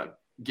just going to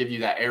give you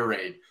that air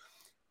raid.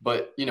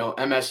 But,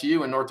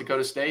 MSU and North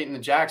Dakota State and the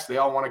Jacks, they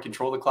all want to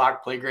control the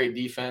clock, play great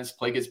defense,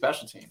 play good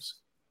special teams.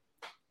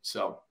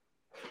 So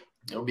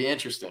it'll be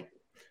interesting.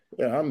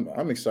 Yeah,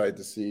 I'm excited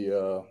to see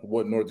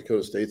what North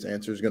Dakota State's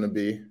answer is going to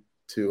be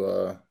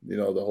to, the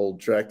whole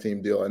track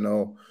team deal. I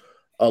know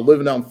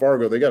living out in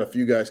Fargo, they got a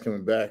few guys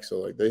coming back. So,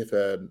 like, they've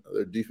had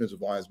their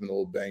defensive line's been a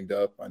little banged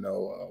up. I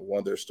know one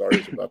of their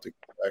starters about to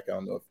come back. I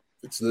don't know if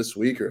it's this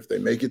week or if they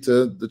make it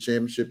to the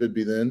championship, it'd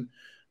be then.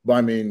 But,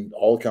 I mean,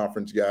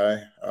 all-conference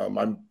guy.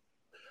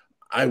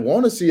 I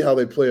want to see how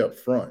they play up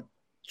front,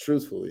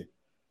 truthfully.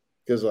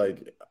 Because,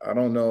 like, I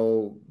don't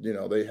know,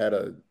 they had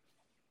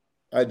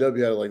IW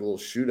had a little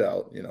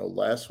shootout,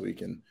 last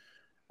week. And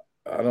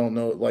I don't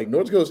know, like,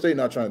 North Dakota State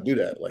not trying to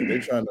do that. Like, they're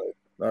trying to,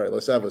 all right,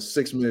 let's have a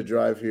 6-minute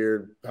drive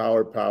here,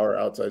 power,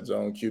 outside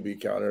zone,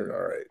 QB counter.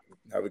 All right,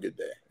 have a good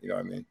day. You know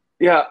what I mean?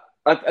 Yeah.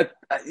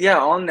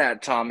 On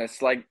that,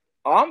 Thomas, like,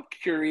 I'm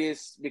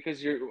curious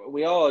because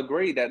we all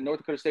agree that North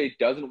Dakota State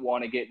doesn't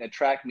want to get in a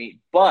track meet,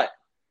 but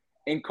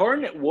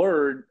Incarnate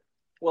Word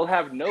will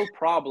have no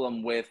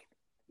problem with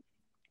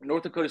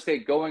North Dakota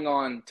State going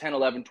on 10,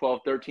 11, 12,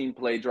 13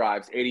 play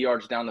drives, 80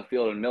 yards down the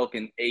field and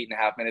milking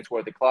 8.5 minutes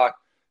worth of clock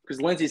because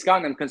Lindsey Scott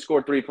and them can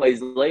score 3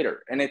 plays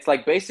later. And it's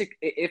like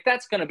if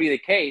that's going to be the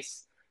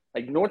case,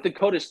 like North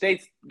Dakota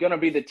State's going to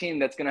be the team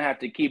that's going to have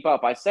to keep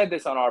up. I said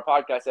this on our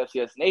podcast,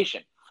 FCS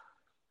Nation.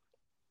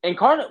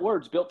 Incarnate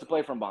Word's built to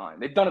play from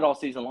behind. They've done it all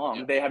season long.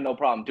 Yeah. They have no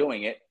problem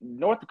doing it.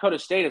 North Dakota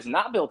State is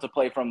not built to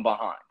play from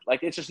behind.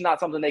 Like, it's just not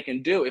something they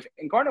can do. If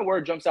Incarnate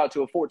Word jumps out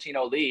to a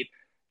 14-0 lead,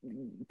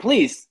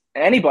 please,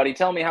 anybody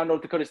tell me how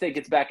North Dakota State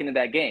gets back into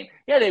that game.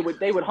 Yeah, they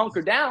would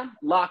hunker down,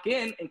 lock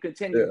in, and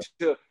continue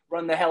to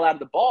run the hell out of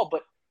the ball.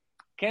 But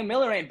Cam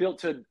Miller ain't built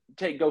to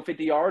go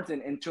 50 yards in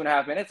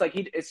 2.5 minutes. Like,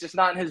 it's just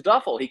not in his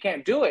duffel. He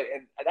can't do it.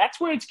 And that's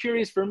where it's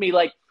curious for me.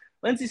 Like,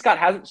 Lindsey Scott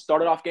hasn't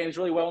started off games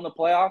really well in the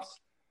playoffs.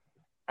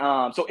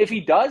 So if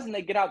he does and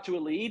they get out to a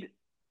lead,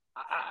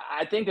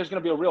 I think there's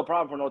going to be a real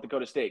problem for North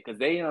Dakota State because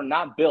they are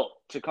not built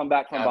to come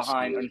back from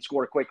behind and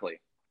score quickly.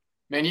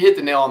 Man, you hit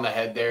the nail on the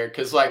head there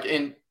because, like,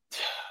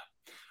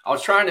 I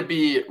was trying to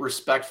be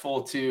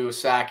respectful to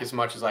Sac as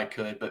much as I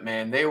could, but,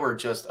 man, they're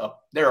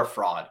a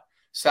fraud.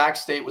 Sac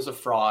State was a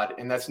fraud,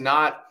 and that's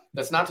not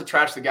to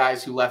trash the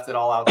guys who left it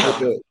all out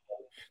there.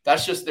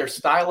 That's just their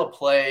style of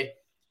play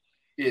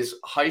is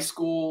high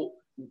school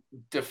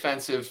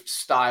defensive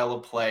style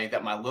of play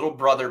that my little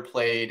brother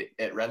played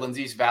at Redlands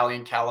East Valley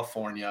in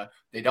California.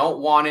 They don't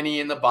want any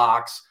in the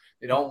box.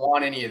 They don't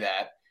want any of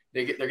that.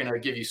 They're going to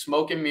give you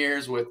smoke and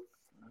mirrors with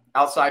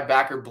outside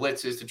backer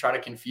blitzes to try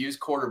to confuse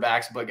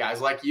quarterbacks. But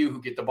guys like you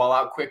who get the ball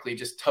out quickly,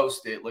 just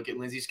toast it. Look at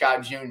Lindsey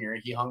Scott Jr.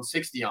 He hung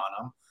 60 on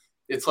them.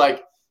 It's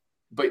like,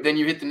 but then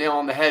you hit the nail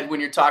on the head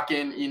when you're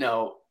talking,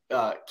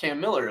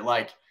 Cam Miller.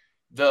 Like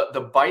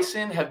the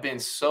Bison have been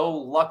so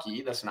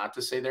lucky. That's not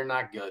to say they're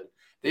not good.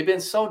 They've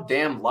been so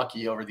damn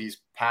lucky over these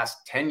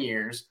past 10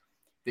 years.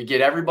 They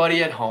get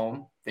everybody at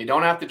home. They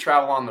don't have to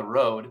travel on the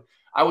road.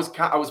 I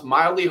was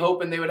mildly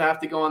hoping they would have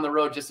to go on the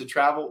road just to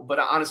travel. But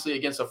honestly,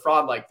 against a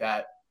fraud like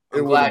that,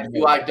 I'm glad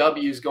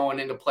UIW is going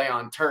into play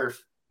on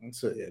turf.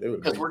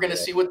 Because we're going to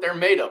see what they're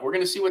made of. We're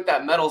going to see what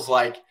that metal's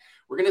like.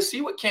 We're going to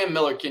see what Cam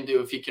Miller can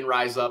do if he can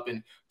rise up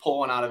and pull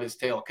one out of his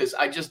tail. Because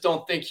I just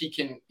don't think he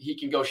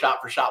can go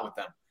shot for shot with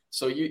them.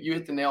 So you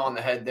hit the nail on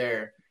the head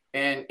there.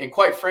 And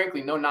quite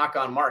frankly, no knock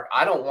on Mark.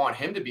 I don't want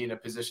him to be in a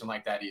position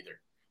like that either.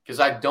 Because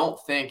I don't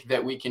think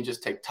that we can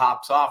just take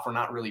tops off. We're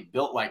not really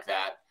built like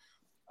that.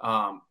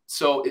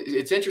 So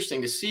it's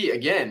interesting to see.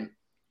 Again,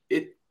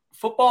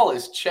 football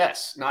is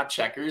chess, not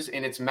checkers,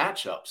 and it's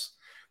matchups.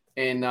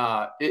 And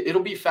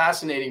it'll be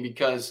fascinating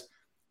because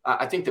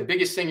I think the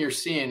biggest thing you're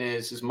seeing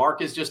is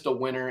Mark is just a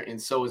winner,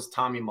 and so is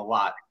Tommy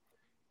Mellott.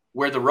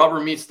 Where the rubber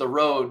meets the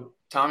road,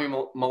 Tommy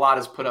Mellott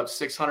has put up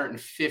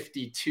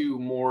 652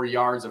 more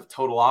yards of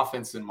total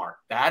offense than Mark.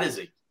 That is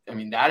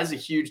a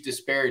huge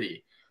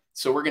disparity.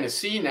 So we're going to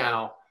see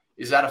now,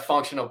 is that a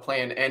function of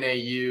playing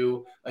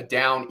NAU, a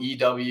down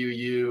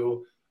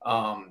EWU?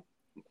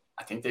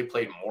 I think they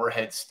played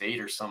Morehead State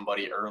or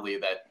somebody early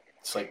that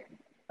it's like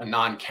a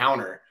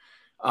non-counter.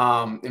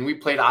 And we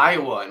played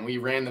Iowa and we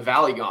ran the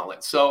Valley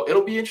Gauntlet. So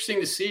it'll be interesting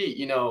to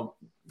see,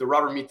 the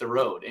rubber meet the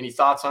road. Any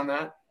thoughts on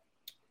that?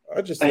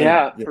 I just think,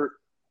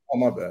 oh,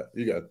 my bad.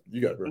 You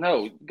got bro.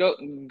 No,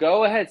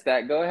 go ahead,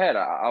 Stack. Go ahead.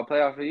 I'll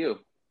play off of you.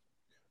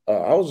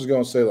 I was just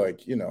going to say,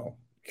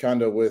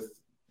 kind of with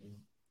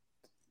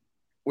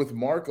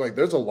Mark,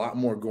 there's a lot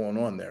more going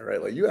on there,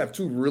 right? Like, you have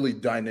two really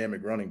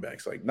dynamic running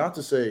backs. Like, not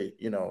to say,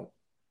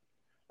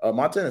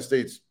 Montana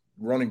State's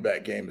running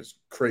back game is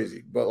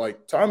crazy,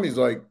 but Tommy's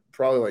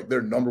probably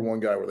their number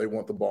one guy where they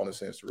want the ball in his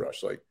hands to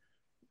rush.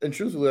 And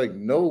truthfully,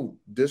 no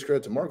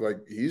discredit to Mark,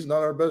 he's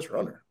not our best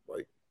runner.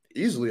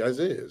 Easily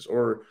Isaiah is,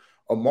 or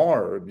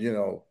Amar,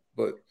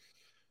 but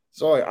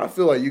so I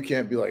feel like you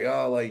can't be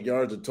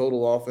yards of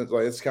total offense.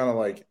 It's kind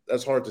of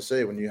that's hard to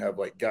say when you have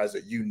guys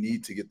that you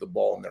need to get the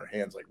ball in their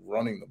hands,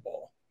 running the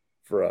ball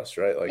for us,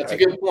 right? That's a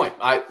good point.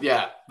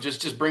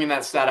 Just bringing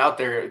that stat out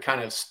there, it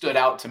kind of stood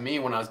out to me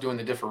when I was doing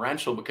the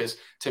differential, because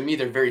to me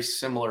they're very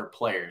similar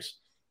players.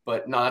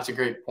 But no, that's a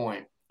great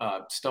point.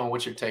 Stone,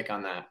 what's your take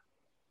on that?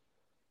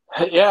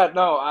 Yeah,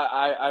 no,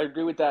 I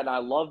agree with that, and I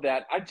love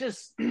that.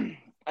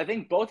 I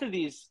think both of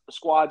these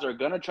squads are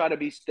going to try to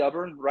be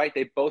stubborn, right?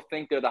 They both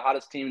think they're the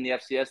hottest team in the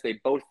FCS. They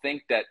both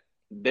think that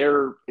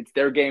it's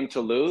their game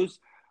to lose.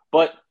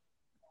 But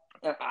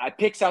I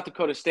picked South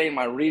Dakota State, and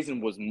my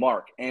reason was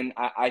Mark. And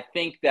I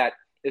think that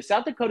if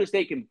South Dakota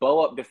State can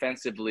bow up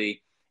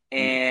defensively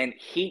and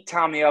heat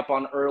Tommy up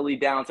on early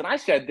downs, and I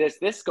said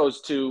this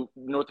goes to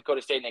North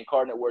Dakota State and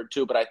Incarnate Word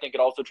too, but I think it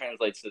also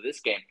translates to this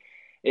game.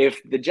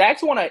 If the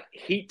Jacks want to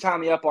heat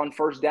Tommy up on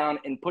first down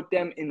and put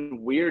them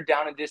in weird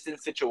down and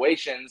distance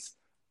situations,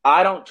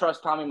 I don't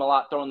trust Tommy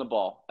Mellott throwing the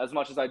ball as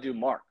much as I do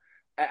Mark.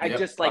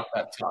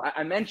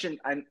 I mentioned,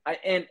 and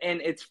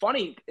it's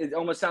funny, it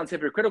almost sounds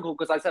hypocritical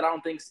because I said I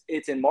don't think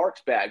it's in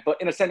Mark's bag,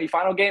 but in a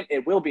semifinal game,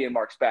 it will be in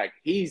Mark's bag.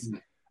 He's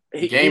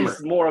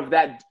more of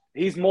that.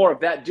 He's more of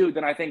that dude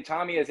than I think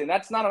Tommy is, and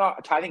that's not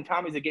I think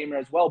Tommy's a gamer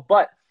as well,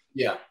 but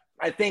yeah,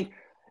 I think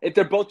if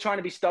they're both trying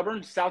to be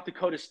stubborn, South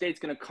Dakota State's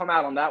going to come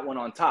out on that one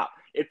on top.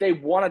 If they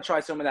want to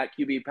try some of that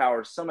QB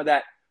power, some of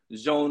that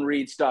zone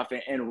read stuff,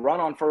 and run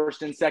on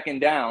first and second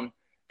down,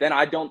 then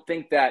I don't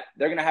think that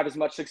they're going to have as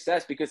much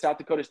success because South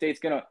Dakota State's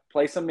going to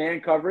play some man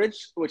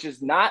coverage, which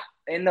is not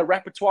in the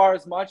repertoire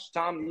as much.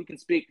 Tom, you can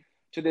speak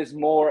to this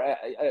more.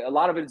 A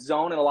lot of it's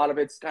zone and a lot of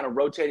it's kind of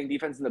rotating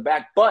defense in the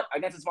back. But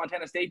against this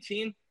Montana State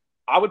team,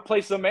 I would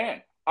play some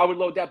man. I would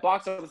load that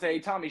box up and say, hey,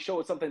 Tommy, show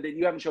us something that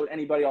you haven't showed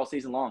anybody all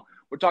season long.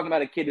 We're talking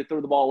about a kid who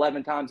threw the ball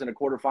 11 times in a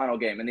quarterfinal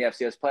game in the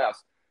FCS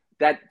playoffs.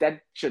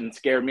 That shouldn't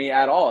scare me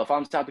at all. If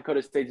I'm South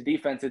Dakota State's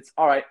defense, it's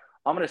all right,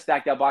 I'm going to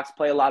stack that box,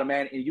 play a lot of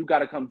man, and you got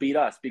to come beat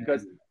us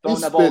because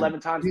throwing that ball 11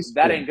 times,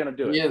 that ain't going to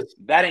do it.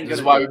 That ain't going to do it. This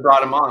is why we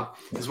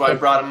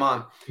brought him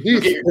on.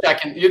 You'll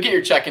get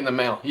your check in the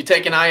mail. You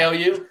take an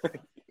IOU?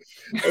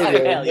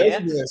 Hell yeah.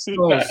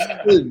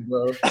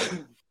 Bro.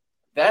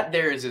 That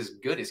there is as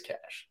good as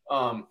cash.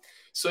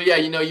 So yeah,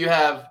 you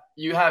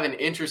have an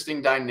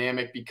interesting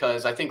dynamic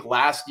because I think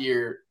last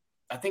year,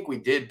 we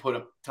did put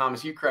him,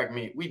 Thomas, you correct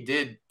me, we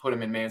did put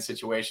him in man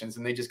situations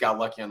and they just got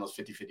lucky on those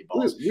 50-50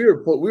 balls. We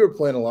were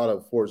playing a lot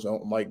of four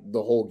zone,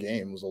 the whole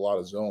game was a lot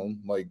of zone.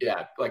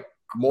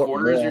 More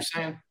quarters, you're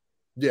saying?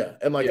 Yeah.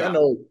 And I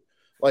know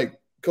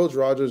Coach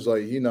Rogers,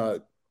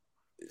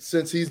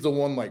 since he's the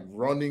one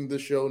running the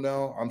show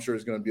now, I'm sure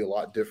it's going to be a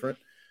lot different.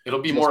 It'll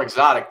be more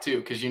exotic too,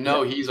 because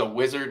he's a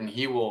wizard and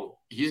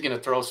he's going to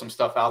throw some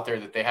stuff out there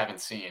that they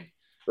haven't seen.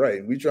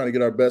 Right. We trying to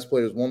get our best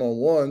players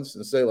one-on-ones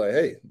and say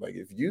hey,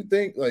 if you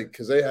think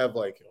because they have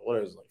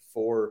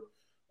 4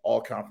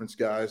 all-conference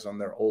guys on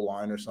their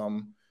O-line or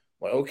something.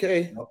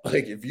 Okay,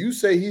 if you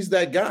say he's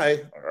that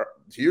guy,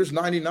 here's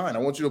 99. I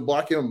want you to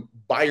block him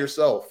by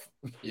yourself.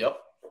 Yep.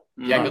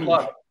 Yeah, good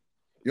luck.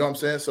 You know what I'm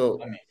saying?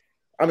 So,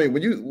 I mean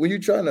when you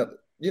trying to,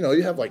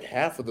 you have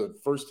half of the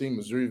first team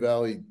Missouri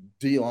Valley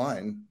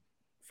D-line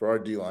for our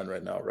D-line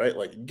right now, right?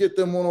 Get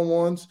them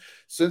one-on-ones,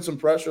 send some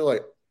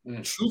pressure.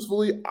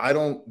 Truthfully, I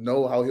don't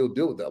know how he'll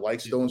deal with that.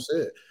 Like Stone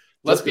said.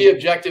 Let's be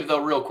objective,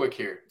 though, real quick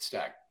here,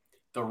 Stack.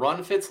 The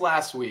run fits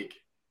last week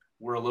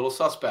were a little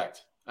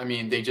suspect. I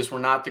mean, they just were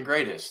not the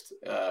greatest.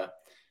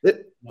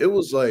 It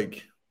was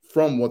like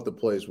from what the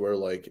plays were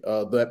like.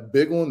 That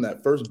big one,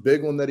 that first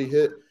big one that he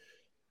hit,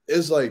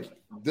 is like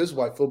this is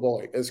why football,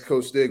 like, as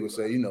Coach Stig would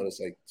say, it's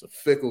like it's a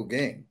fickle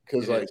game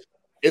because like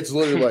it's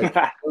literally like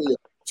really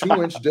a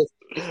 2-inch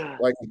difference,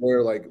 like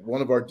where like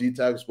one of our D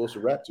tags is supposed to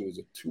wrap to is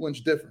a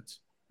 2-inch difference.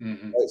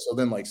 Mm-hmm. Right? So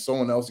then like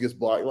someone else gets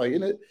blocked, like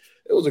in it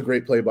was a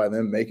great play by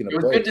them making a play.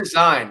 It was good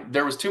design.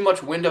 There was too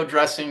much window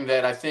dressing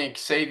that I think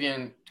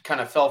Savion kind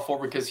of fell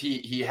for because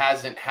he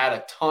hasn't had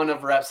a ton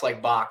of reps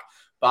like Bach.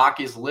 Bach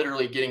is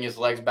literally getting his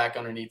legs back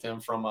underneath him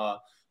from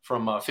a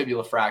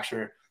fibula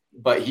fracture,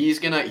 but he's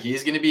gonna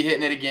be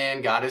hitting it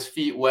again. Got his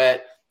feet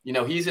wet.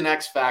 He's an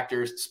X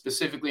factor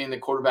specifically in the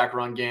quarterback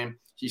run game.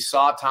 He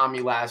saw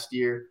Tommy last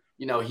year.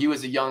 He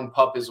was a young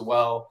pup as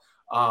well.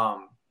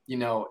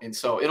 And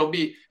so it'll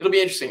be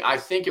interesting. I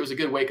think it was a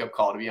good wake up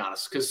call, to be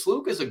honest, because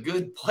Slook is a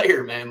good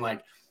player, man.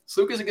 Like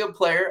Slook is a good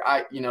player.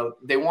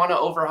 They want to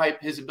overhype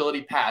his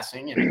ability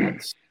passing,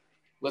 and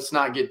let's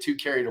not get too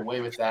carried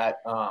away with that.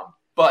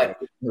 But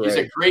he's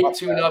a great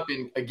tune-up.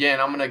 And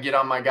again, I'm going to get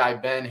on my guy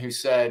Ben, who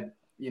said,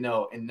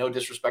 and no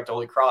disrespect to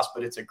Holy Cross,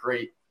 but it's a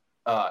great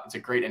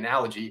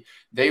analogy.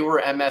 They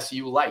were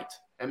MSU light.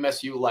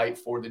 MSU light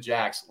for the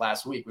Jacks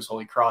last week was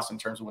Holy Cross in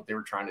terms of what they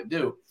were trying to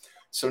do.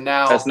 So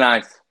now that's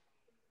nice.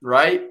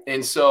 Right.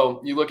 And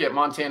so you look at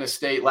Montana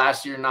State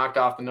last year, knocked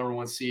off the number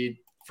 1 seed.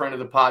 Friend of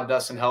the pod,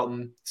 Dustin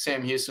Helton.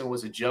 Sam Houston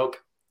was a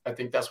joke. I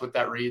think that's what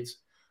that reads.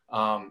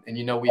 And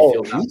we feel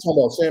you talking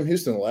about Sam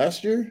Houston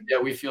last year? Yeah,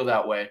 we feel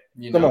that way.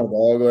 Come on,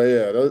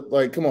 dog.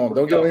 Like, come on.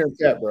 Don't get on here and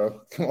cat,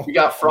 bro. Come on. We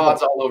got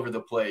frauds all over the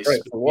place.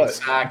 Right, for what?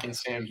 Zach and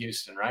Sam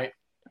Houston, right?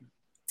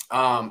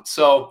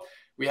 So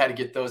we had to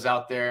get those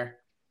out there.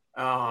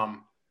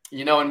 And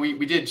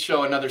we did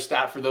show another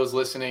stat for those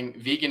listening.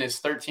 Vegan is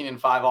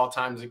 13-5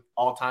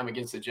 all time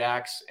against the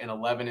Jacks, and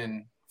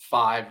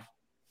 11-5.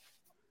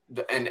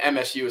 And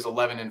MSU is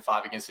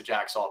 11-5 against the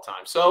Jacks all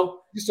time.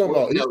 So he's talking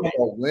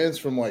about wins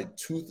from like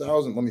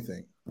 2000. Let me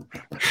think.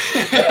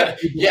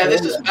 Yeah, this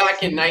is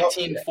back in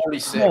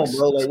 1946. Come on,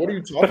 bro. Like, what are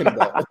you talking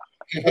about?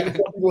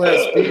 People have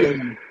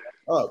speed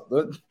up,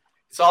 but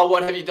it's all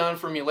what have you done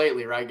for me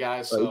lately, right,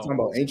 guys? So you're talking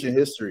about ancient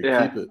history.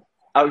 Yeah. Keep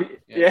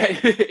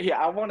it.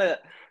 Yeah. I want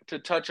to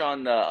touch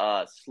on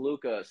the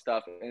Sluka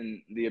stuff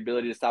and the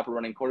ability to stop a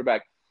running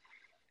quarterback.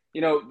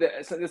 So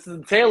this is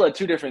a tale of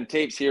two different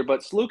tapes here,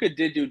 but Sluka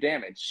did do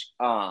damage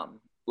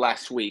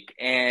last week,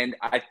 and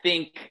I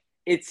think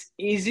it's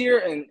easier.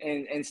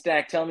 And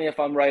Stack, tell me if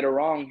I'm right or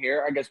wrong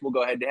here. I guess we'll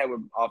go head to head with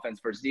offense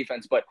versus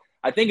defense, but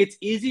I think it's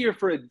easier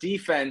for a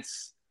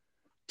defense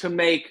to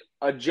make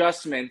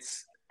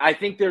adjustments. I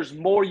think there's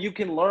more you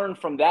can learn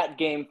from that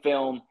game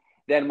film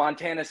than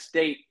Montana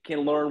State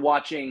can learn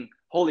watching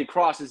Holy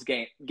Cross's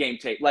game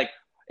tape. Like,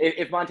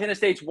 if Montana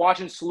State's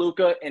watching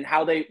Sluka and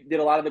how they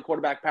did a lot of the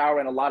quarterback power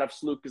and a lot of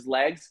Sluka's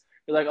legs,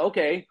 they're like,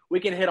 okay, we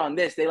can hit on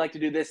this. They like to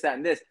do this, that,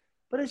 and this.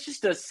 But it's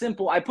just a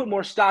simple – I put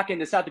more stock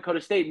into South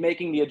Dakota State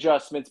making the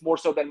adjustments more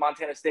so than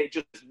Montana State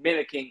just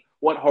mimicking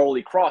what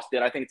Holy Cross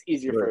did. I think it's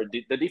easier for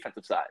the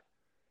defensive side.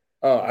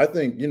 I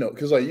think,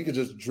 because like you could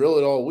just drill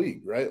it all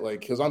week, right?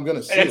 Like, because I'm going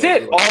to see That's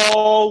it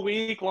all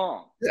week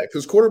long. Yeah,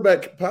 because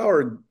quarterback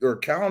power or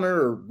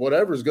counter or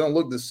whatever is going to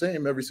look the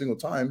same every single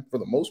time for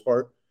the most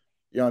part.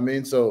 You know what I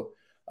mean? So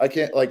I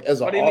can't, like,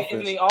 as an offense. But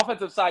in the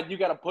offensive side, you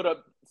got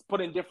to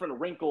put in different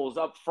wrinkles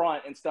up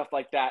front and stuff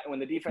like that. When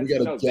the defense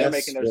knows they're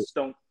making their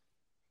stone.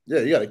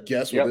 Yeah, you got to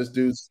guess what this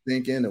dude's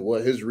thinking and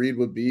what his read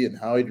would be and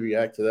how he'd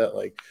react to that.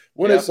 Like,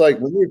 it's like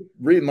when you're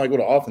reading, like, what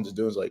the offense is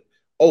doing, is like,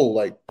 oh,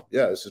 like,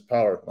 yeah, this is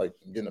power. Like,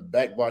 I'm getting a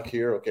back block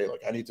here. Okay,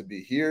 like, I need to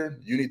be here.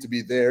 You need to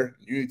be there.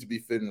 You need to be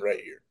fitting right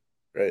here,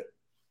 right?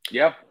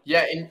 Yep.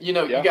 Yeah, and,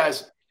 you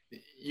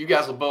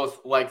guys will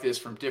both like this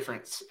from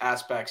different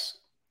aspects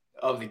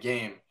of the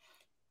game.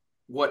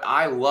 What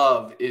I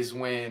love is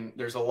when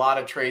there's a lot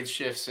of trade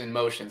shifts and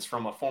motions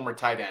from a former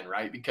tight end,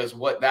 right? Because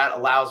what that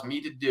allows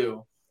me to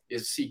do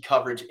is see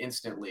coverage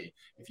instantly.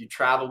 If you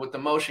travel with the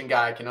motion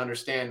guy, I can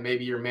understand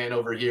maybe your man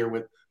over here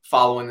with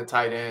following the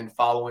tight end,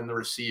 following the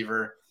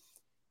receiver.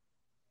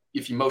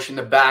 If you motion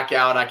the back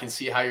out, I can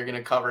see how you're going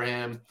to cover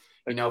him.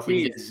 If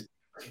we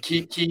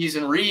get keys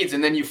and reads,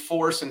 and then you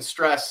force and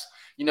stress.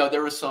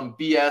 There was some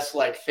BS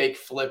like fake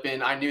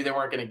flipping. I knew they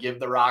weren't going to give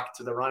the rock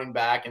to the running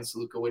back, and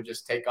Sluka would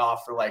just take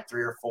off for like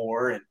 3 or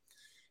 4. And,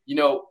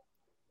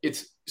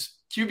 it's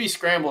QB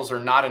scrambles are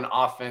not an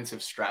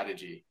offensive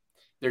strategy.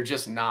 They're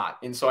just not.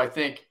 And so I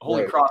think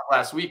Holy Cross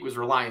last week was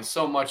relying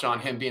so much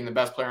on him being the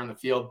best player on the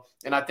field.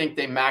 And I think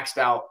they maxed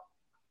out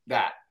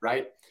that,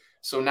 right?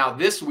 So now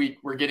this week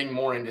we're getting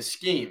more into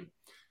scheme.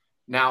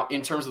 Now,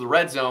 in terms of the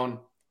red zone,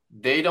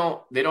 they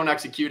don't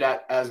execute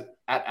at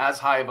as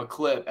high of a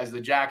clip as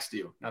the Jacks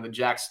do. Now, the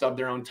Jacks stubbed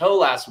their own toe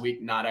last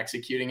week, not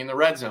executing in the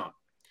red zone.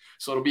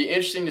 So it'll be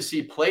interesting to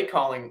see play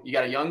calling. You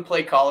got a young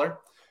play caller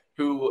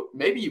who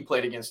maybe you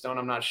played against, Stone,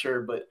 I'm not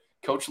sure, but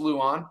Coach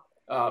Luan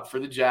for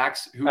the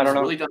Jacks, who's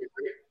really done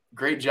a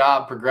great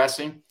job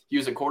progressing. He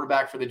was a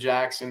quarterback for the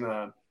Jacks in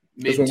the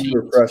That's when we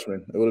were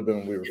freshmen. It would have been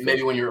when we were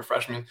maybe when you were a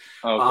freshman.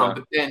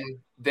 Okay. But then,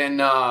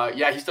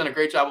 he's done a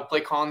great job of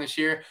play calling this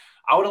year.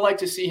 I would have liked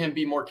to see him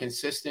be more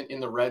consistent in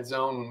the red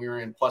zone when we were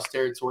in plus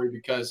territory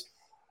because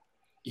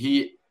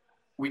we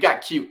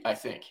got cute, I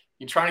think.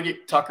 You're trying to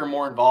get Tucker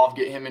more involved,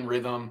 get him in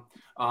rhythm,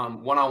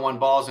 one-on-one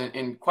balls.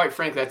 And quite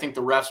frankly, I think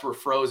the refs were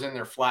frozen.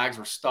 Their flags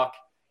were stuck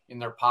in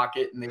their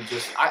pocket. And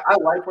I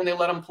like when they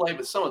let them play,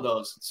 but some of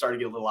those started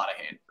to get a little out of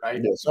hand,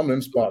 right? Yeah, some of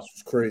them spots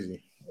was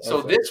crazy.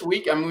 So this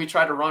week, we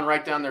tried to run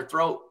right down their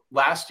throat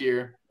last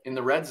year in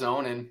the red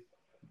zone and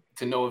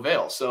to no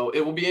avail. So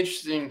it will be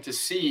interesting to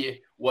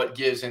see what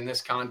gives in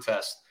this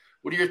contest.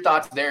 What are your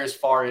thoughts there as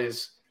far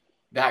as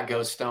that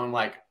goes, Stone?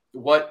 Like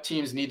what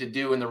teams need to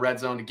do in the red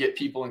zone to get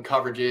people in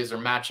coverages or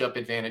matchup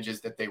advantages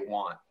that they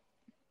want?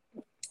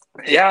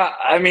 Yeah,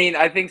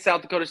 I think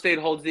South Dakota State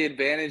holds the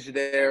advantage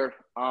there.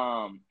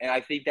 And I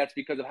think that's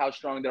because of how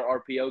strong their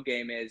RPO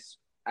game is.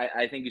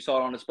 I think you saw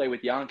it on display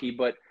with Yankee,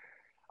 but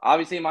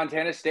obviously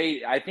Montana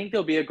State, I think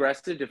they'll be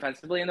aggressive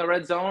defensively in the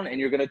red zone, and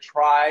you're going to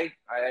try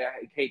 –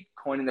 I hate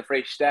coining the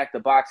phrase stack the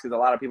box because a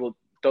lot of people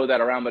throw that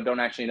around but don't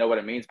actually know what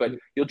it means. But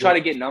you'll try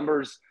to get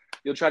numbers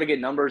 – you'll try to get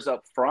numbers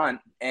up front,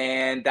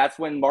 and that's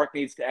when Mark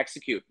needs to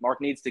execute.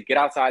 Mark needs to get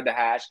outside the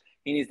hash.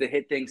 He needs to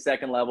hit things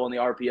second level in the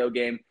RPO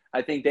game.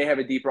 I think they have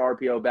a deeper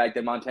RPO bag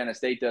than Montana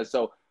State does.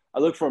 So I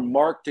look for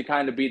Mark to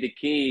kind of be the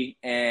key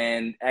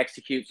and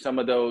execute some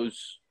of that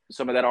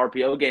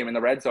RPO game in the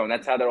red zone.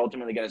 That's how they're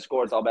ultimately going to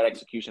score. It's all about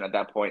execution at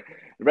that point.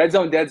 The red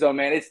zone, dead zone,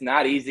 man, it's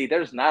not easy.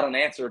 There's not an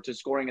answer to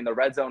scoring in the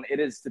red zone. It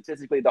is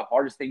statistically the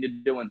hardest thing to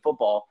do in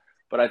football.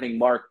 But I think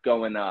Mark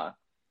going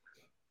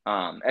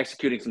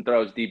executing some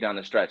throws deep down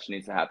the stretch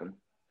needs to happen.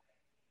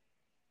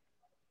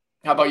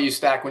 How about you,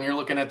 Stack? When you're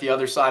looking at the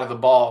other side of the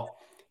ball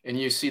and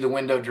you see the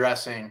window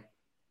dressing,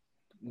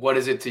 what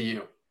is it to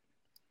you?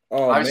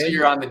 Obviously,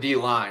 you're on the D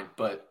line,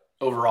 but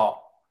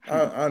overall.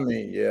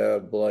 Yeah,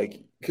 but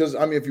because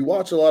if you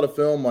watch a lot of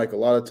film, a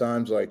lot of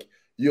times,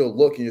 you'll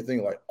look and you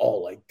think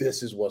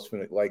this is what's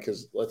going to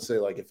because let's say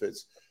if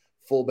it's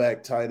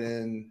fullback, tight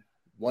end,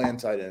 land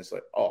tight end, it's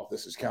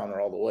this is counter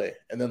all the way.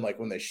 And then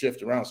when they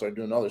shift around, start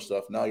doing other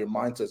stuff, now your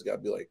mindset's got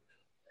to be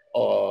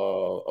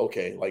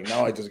okay,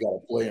 now I just got to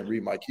play and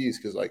read my keys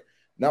because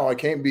now I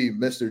can't be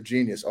Mr.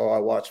 Genius. I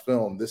watch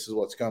film. This is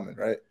what's coming,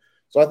 right?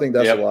 So I think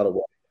that's a lot of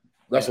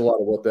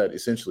what that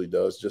essentially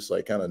does, just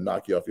kind of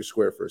knock you off your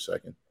square for a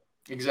second.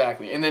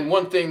 Exactly. And then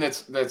one thing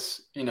that's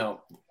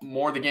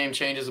more the game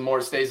changes, the more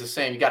it stays the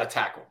same, you got to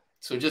tackle.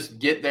 So just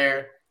get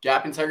there,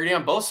 gap integrity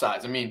on both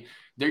sides.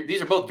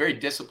 These are both very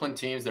disciplined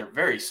teams. They're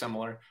very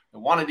similar. They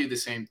want to do the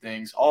same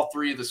things. All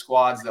three of the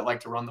squads that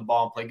like to run the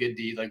ball and play good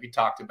D, like we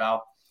talked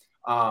about.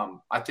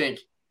 I think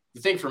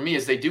the thing for me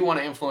is they do want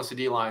to influence the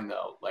D-line,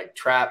 though, like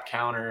trap,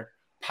 counter,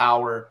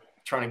 power,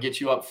 trying to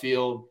get you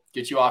upfield,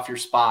 get you off your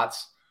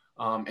spots,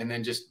 and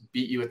then just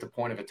beat you at the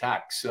point of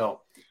attack.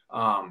 So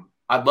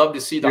I'd love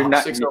to see the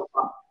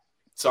 605.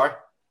 Sorry?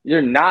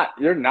 You're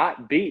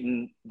not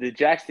beating the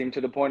Jacks team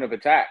to the point of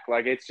attack.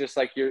 It's just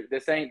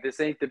this ain't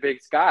the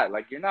Big Sky.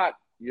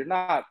 You're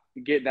not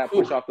getting that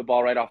push off the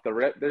ball right off the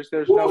rip. There's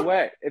no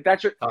way. If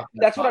that's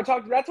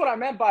what I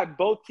meant by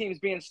both teams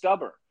being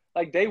stubborn.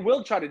 They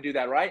will try to do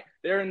that, right?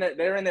 They're in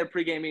their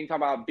pregame meeting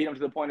talking about beat them to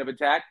the point of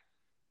attack.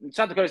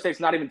 South Dakota State's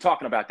not even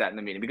talking about that in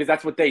the meeting because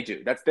that's what they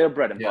do. That's their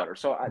bread and butter.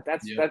 So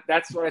that's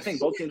what I think.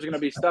 Both teams are going to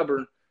be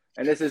stubborn,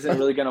 and this isn't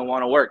really going to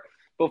want to work.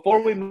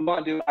 Before we move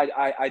on, dude,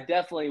 I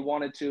definitely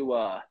wanted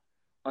to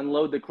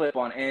unload the clip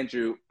on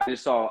Andrew. I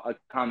just saw a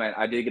comment.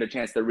 I did get a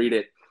chance to read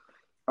it.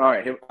 All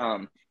right.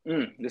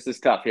 This is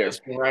tough here.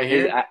 This one right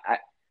here?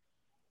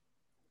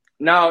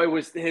 No, it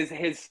was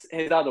his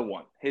other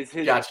one. His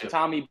gotcha.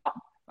 Tommy.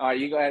 All right,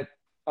 you go ahead.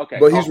 Okay.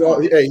 But he's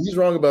wrong. Hey, he's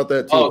wrong about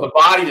that too. Oh, the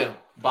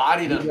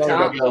bodied him.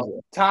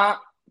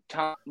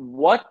 Tom,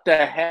 what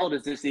the hell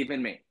does this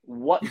even mean?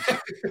 What?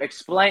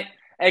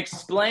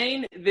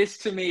 Explain this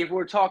to me. If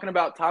we're talking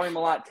about Tommy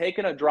Mellott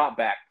taking a drop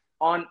back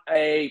on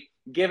a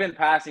given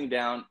passing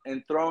down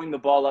and throwing the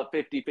ball up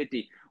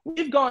 50-50.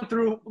 We've gone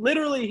through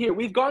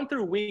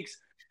weeks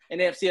in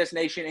FCS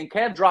Nation, and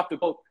Kev dropped the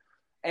quote,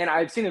 and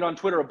I've seen it on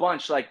Twitter a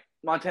bunch,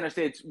 Montana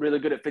State's really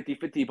good at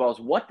 50-50 balls.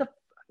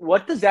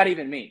 What does that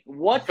even mean?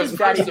 What does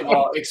that even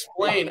mean?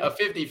 Explain a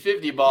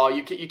 50-50 ball.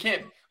 You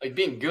can't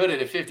being good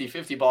at a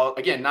 50-50 ball,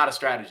 again, not a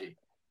strategy.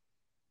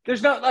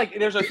 There's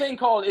there's a thing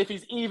called if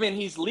he's even,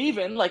 he's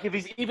leaving. If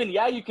he's even,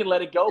 you can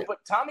let it go. But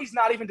Tommy's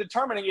not even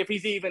determining if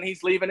he's even,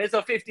 he's leaving. It's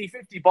a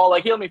 50-50 ball.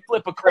 He'll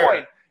flip a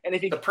coin. And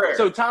if he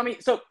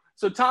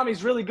so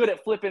Tommy's really good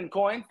at flipping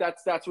coins.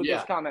 That's what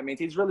this comment means.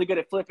 He's really good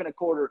at flipping a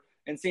quarter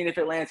and seeing if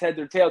it lands heads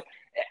or tails.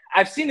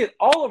 I've seen it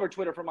all over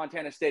Twitter for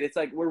Montana State. It's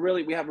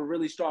we have a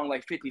really strong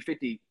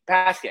 50-50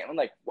 pass game. I'm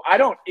I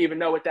don't even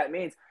know what that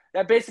means.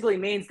 That basically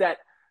means that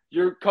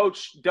your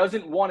coach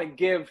doesn't want to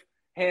give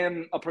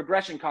him a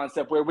progression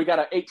concept where we got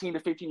an 18 to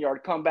 15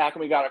 yard comeback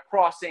and we got a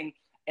crossing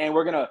and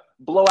we're going to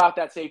blow out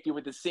that safety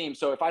with the seam.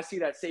 So if I see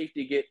that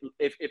safety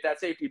if that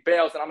safety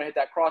bails and I'm going to hit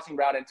that crossing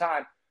route in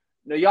time,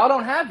 No, y'all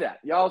don't have that.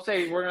 Y'all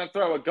say we're going to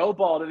throw a go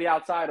ball to the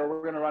outside or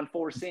we're going to run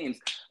 4 seams.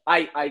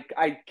 I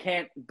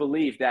can't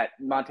believe that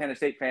Montana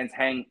State fans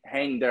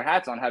hang their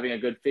hats on having a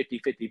good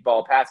 50-50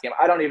 ball pass game.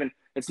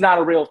 It's not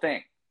a real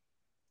thing.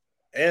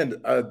 And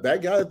that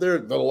guy there,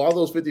 a lot of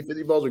those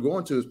 50-50 balls are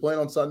going to is playing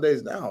on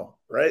Sundays now,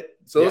 right?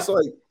 So It's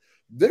like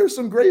there's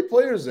some great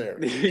players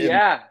there.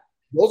 Yeah.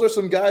 Those are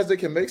some guys that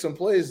can make some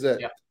plays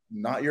that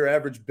not your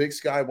average Big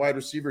Sky wide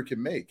receiver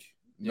can make.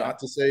 Not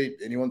to say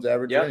anyone's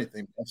average or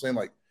anything. I'm saying,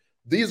 like,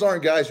 these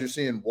aren't guys you're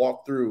seeing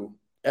walk through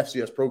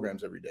FCS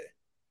programs every day.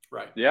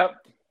 Right.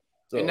 Yep.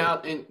 So, and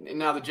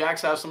now the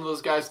Jacks have some of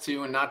those guys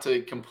too, and not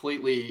to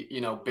completely,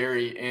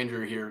 bury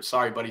Andrew here.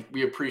 Sorry, buddy.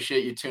 We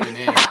appreciate you tuning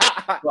in.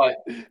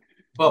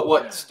 but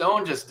what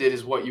Stone just did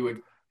is what you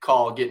would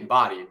call getting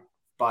bodied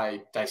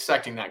by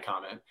dissecting that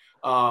comment.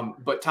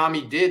 But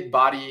Tommy did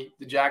body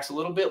the Jacks a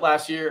little bit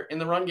last year in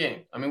the run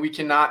game. I mean, we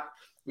cannot,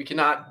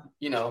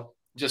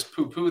 just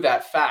poo-poo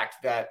that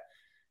fact that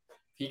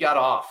he got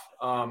off.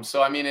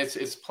 So, I mean,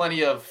 it's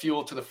plenty of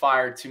fuel to the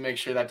fire to make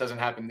sure that doesn't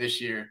happen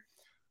this year.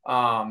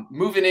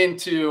 Moving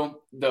into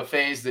the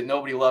phase that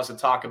nobody loves to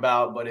talk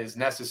about, but is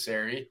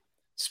necessary,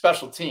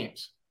 special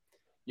teams.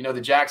 The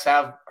Jacks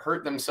have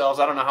hurt themselves.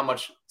 I don't know how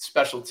much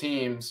special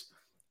teams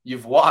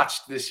you've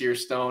watched this year,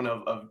 Stone,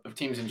 of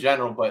teams in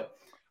general, but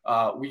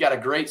we got a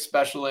great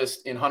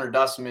specialist in Hunter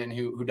Dustman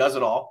who does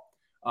it all.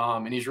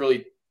 And he's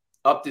really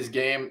upped his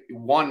game,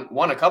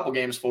 won a couple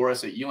games for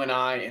us at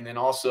UNI and then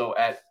also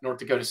at North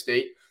Dakota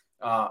State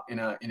in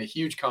a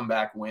huge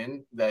comeback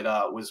win that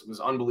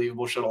was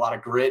unbelievable, showed a lot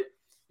of grit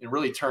and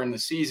really turned the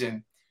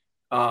season.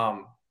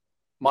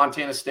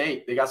 Montana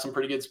State, they got some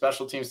pretty good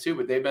special teams too,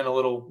 but they've been a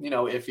little,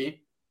 iffy.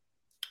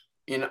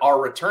 In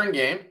our return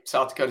game,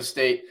 South Dakota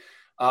State,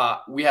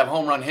 we have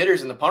home run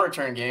hitters in the punt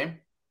return game.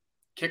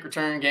 Kick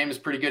return game is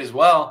pretty good as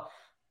well,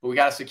 but we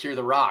got to secure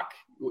the rock.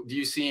 Do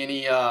you see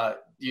any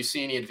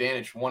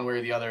advantage one way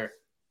or the other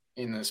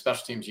in the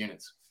special teams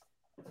units?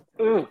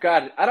 Oh,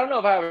 God. I don't know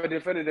if I have a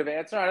definitive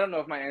answer. I don't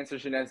know if my answer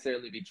should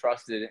necessarily be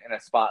trusted in a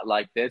spot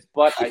like this,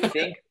 but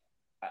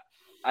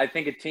I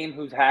think a team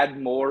who's had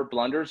more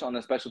blunders on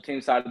the special team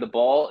side of the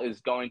ball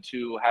is going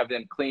to have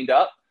them cleaned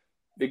up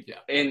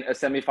in a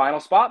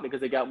semifinal spot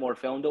because they got more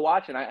film to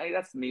watch. And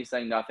that's me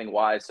saying nothing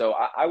wise. So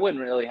I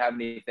wouldn't really have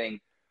anything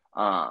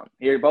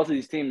here. Both of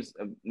these teams,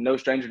 no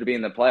stranger to being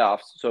in the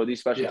playoffs. So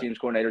these special teams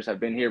coordinators have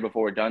been here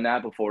before, done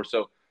that before.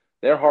 So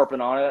they're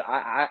harping on it.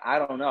 I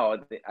don't know.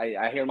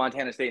 I hear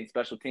Montana State and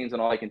special teams,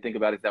 and all I can think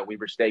about is that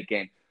Weber State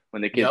game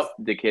when the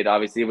kid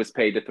obviously was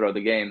paid to throw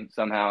the game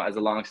somehow as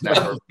a long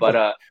snapper.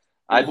 But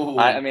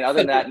I mean, other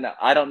than that, no,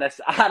 I don't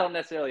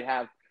necessarily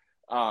have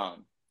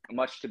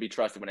much to be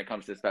trusted when it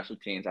comes to special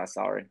teams. I'm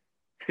sorry.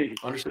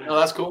 Understood. No,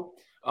 that's cool.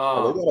 They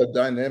got a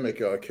dynamic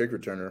kick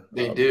returner.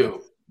 They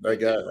do. That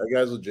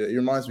guy's legit. He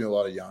reminds me a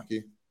lot of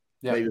Yankee.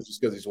 Yeah. Maybe it's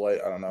just because he's white.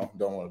 I don't know.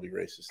 Don't want to be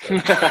racist.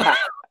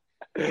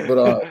 But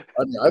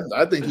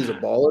I think he's a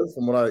baller.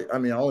 From what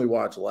I only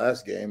watched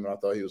last game, and I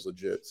thought he was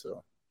legit.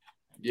 So,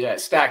 yeah,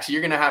 Stacks,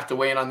 you're gonna have to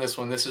weigh in on this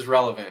one. This is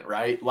relevant,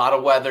 right? A lot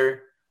of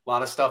weather, a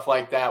lot of stuff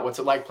like that. What's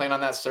it like playing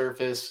on that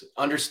surface?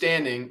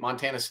 Understanding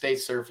Montana State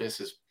surface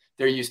is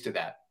they're used to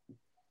that.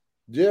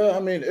 Yeah, I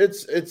mean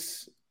it's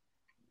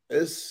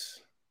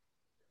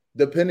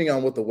depending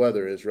on what the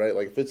weather is, right?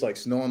 Like if it's like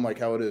snowing like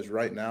how it is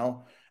right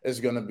now, it's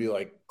gonna be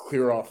like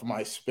clear off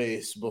my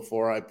space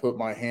before I put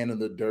my hand in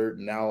the dirt.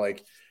 And now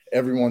like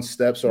everyone's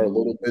steps are a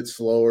little bit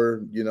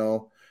slower,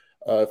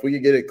 if we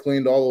could get it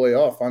cleaned all the way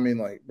off, I mean,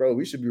 like, bro,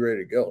 we should be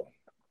ready to go,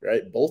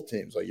 right? Both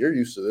teams, like, you're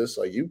used to this.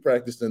 Like, you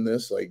practiced in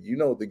this. Like, you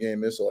know what the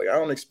game is. So, like, I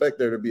don't expect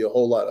there to be a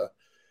whole lot of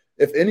 –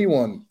 if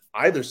anyone,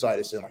 either side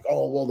is saying, like,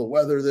 oh, well, the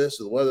weather this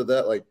or the weather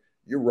that, like,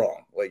 you're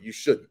wrong. Like, you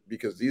shouldn't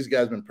because these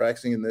guys have been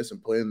practicing in this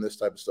and playing this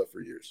type of stuff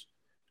for years.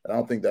 And I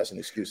don't think that's an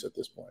excuse at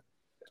this point.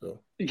 So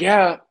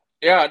Yeah,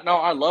 no,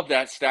 I love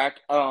that,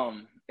 Stack.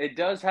 It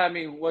does have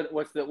me.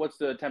 What's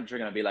the temperature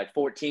going to be? Like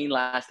 14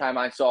 last time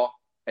I saw.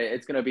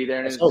 It's going to be there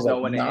and it's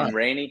snowing and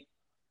rainy.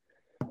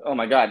 Oh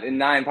my God, and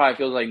 9 probably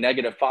feels like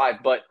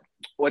 -5. But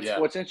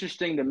what's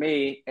interesting to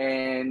me,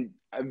 and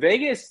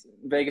Vegas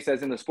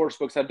as in the sports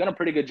books have done a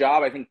pretty good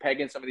job, I think,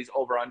 pegging some of these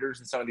over-unders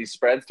and some of these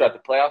spreads throughout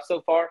the playoffs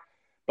so far.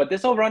 But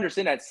this over-under is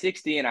sitting at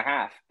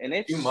 60.5, and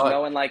it's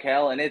snowing like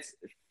hell, and it's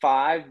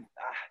 5.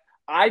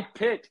 I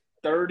picked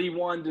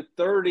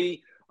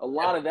 31-30. A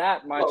lot of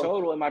that, my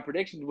total and my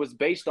prediction was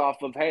based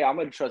off of, hey, I'm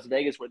going to trust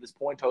Vegas where this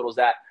point total's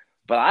at.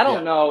 But I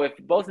don't know if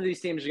both of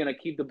these teams are going to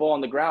keep the ball on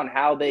the ground,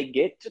 how they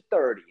get to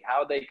 30,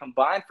 how they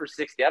combine for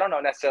 60. I don't know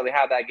necessarily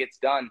how that gets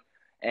done.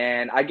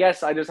 And I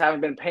guess I just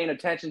haven't been paying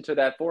attention to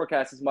that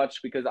forecast as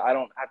much because I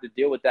don't have to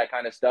deal with that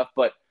kind of stuff.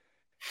 But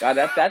God,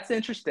 that's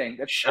interesting.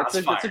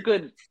 It's a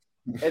good.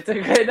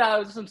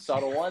 There's some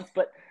subtle ones,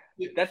 but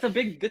that's a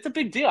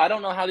big deal. I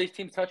don't know how these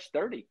teams touch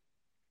 30.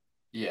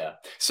 Yeah.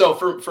 So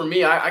for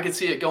me, I could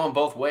see it going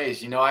both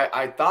ways.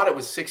 I thought it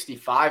was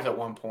 65 at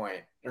one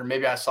point. or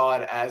maybe I saw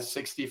it as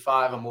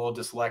 65. I'm a little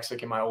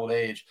dyslexic in my old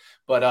age,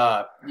 but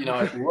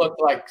it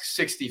looked like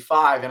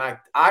 65, and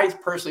I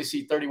personally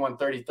see 31,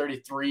 30,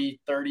 33,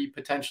 30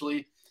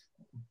 potentially.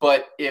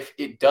 But if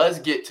it does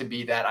get to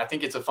be that, I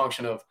think it's a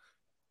function of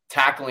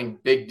tackling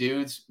big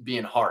dudes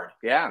being hard.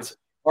 Yeah. It's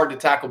hard to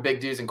tackle big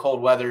dudes in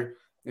cold weather.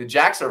 The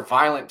Jacks are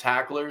violent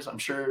tacklers. I'm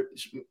sure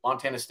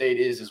Montana State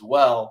is as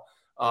well,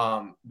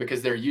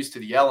 because they're used to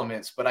the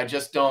elements. But I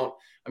just don't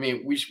 – I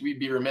mean, we'd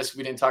be remiss if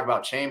we didn't talk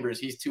about Chambers.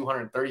 He's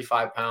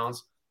 235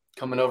 pounds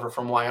coming over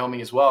from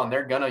Wyoming as well, and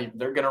they're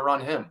gonna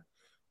run him.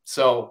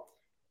 So,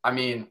 I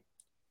mean,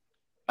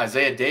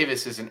 Isaiah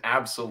Davis is an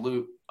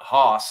absolute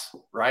hoss,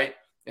 right?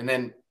 And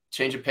then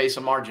change of pace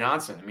of Mark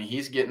Johnson. I mean,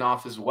 he's getting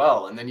off as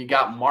well. And then you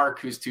got Mark,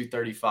 who's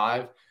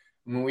 235. I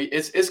mean,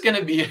 it's going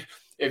to be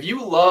 – if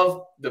you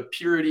love the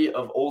purity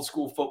of old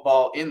school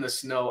football in the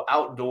snow,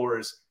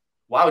 outdoors,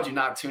 why would you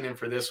not tune in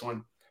for this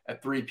one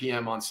at 3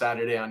 p.m. on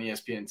Saturday on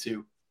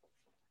ESPN2?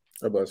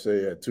 I'm about to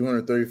say,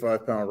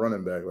 235-pound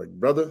running back. Like,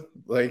 brother,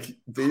 like,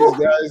 these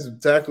guys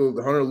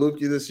tackled Hunter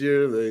Lukey this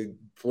year. They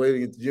played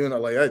against you, and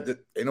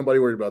ain't nobody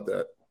worried about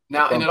that.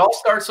 Now, and it all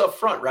starts up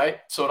front, right?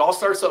 So it all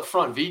starts up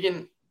front.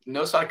 Vigen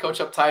knows how to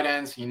coach up tight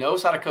ends. He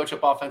knows how to coach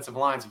up offensive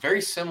lines.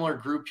 Very similar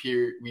group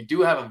here. We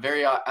do have a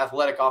very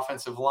athletic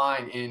offensive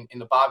line in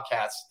the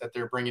Bobcats that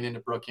they're bringing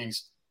into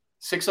Brookings.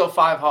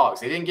 605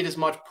 Hogs. They didn't get as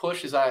much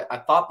push as I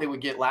thought they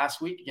would get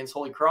last week against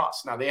Holy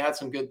Cross. Now, they had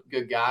some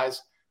good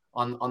guys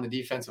on the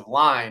defensive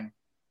line.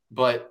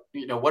 But,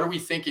 what are we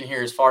thinking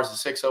here as far as the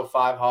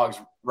 605 Hogs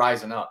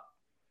rising up?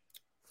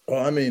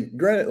 Well, I mean,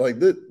 granted, like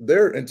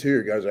their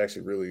interior guys are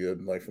actually really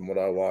good, like from what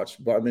I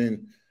watched. But I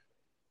mean,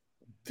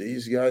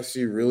 these guys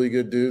see really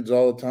good dudes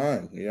all the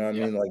time. You know what I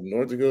mean? Like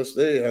North Dakota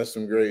State has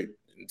some great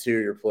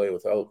interior play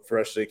with how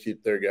fresh they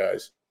keep their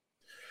guys.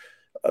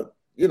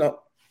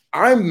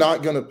 I'm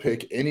not going to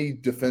pick any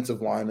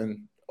defensive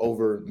lineman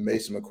over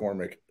Mason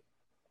McCormick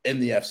in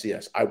the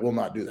FCS. I will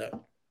not do that.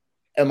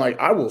 And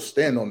I will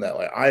stand on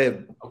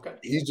that.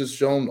 He's just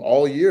shown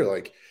all year.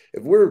 Like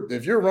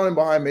if you're running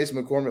behind Mason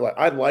McCormick,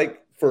 I'd like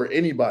for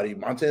anybody,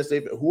 Montana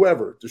State,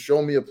 whoever, to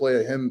show me a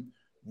play of him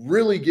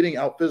really getting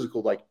out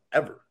physical,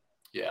 ever.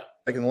 Yeah.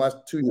 In the last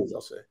 2 years, I'll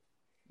say.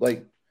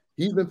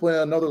 He's been playing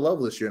at another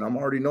level this year, and I'm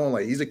already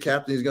knowing, he's a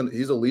captain.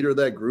 He's a leader of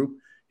that group.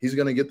 He's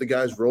going to get the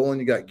guys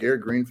rolling. You got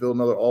Garrett Greenfield,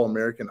 another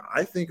All-American.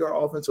 I think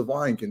our offensive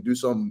line can do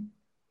something.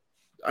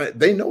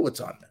 They know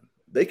what's on them.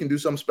 They can do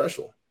something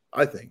special,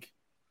 I think.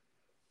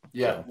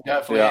 Yeah,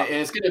 definitely. Yeah.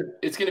 And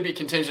it's gonna be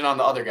contingent on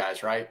the other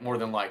guys, right? More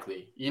than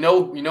likely. You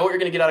know what you're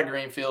gonna get out of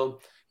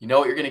Greenfield. You know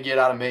what you're gonna get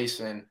out of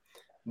Mason.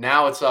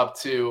 Now it's up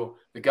to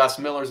the Gus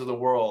Millers of the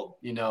world,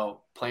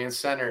 playing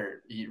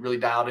center. He really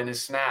dialed in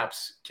his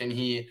snaps. Can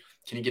he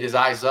get his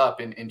eyes up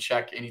and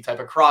check any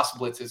type of cross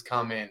blitzes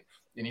come in,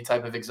 any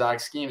type of exotic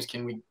schemes?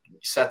 Can we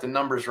set the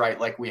numbers right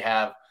like we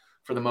have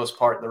for the most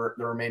part the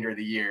remainder of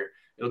the year?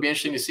 It'll be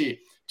interesting to see.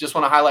 Just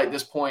want to highlight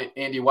this point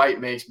Andy White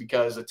makes,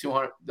 because the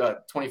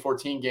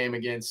 2014 game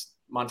against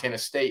Montana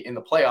State in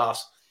the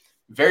playoffs,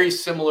 very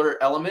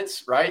similar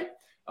elements, right?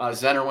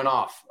 Zenner went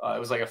off. It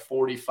was like a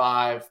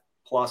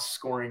 45-plus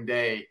scoring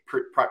day,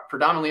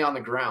 predominantly on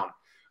the ground.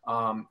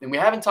 And we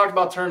haven't talked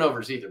about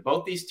turnovers either.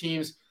 Both these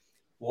teams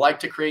like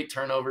to create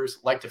turnovers,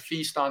 like to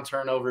feast on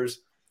turnovers.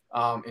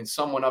 And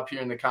someone up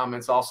here in the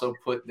comments also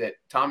put that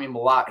Tommy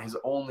Mellott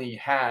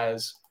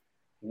has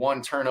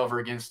one turnover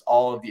against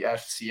all of the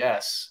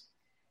FCS.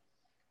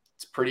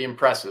 It's pretty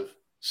impressive.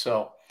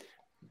 So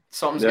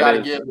something's got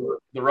to give.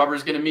 The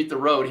rubber's going to meet the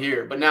road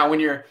here. But now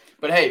when your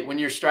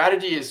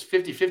strategy is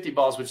 50-50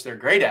 balls, which they're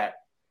great at.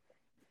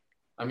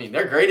 I mean,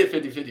 they're great at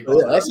 50-50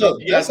 balls. Yeah,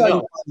 that's how you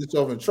find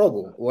yourself in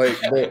trouble.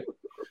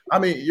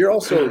 You're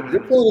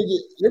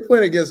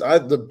playing against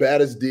the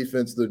baddest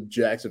defense the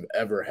Jacks have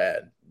ever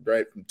had,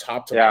 right? From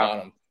top to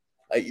bottom.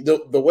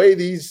 The way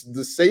the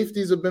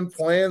safeties have been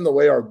playing, the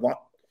way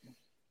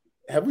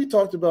have we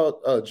talked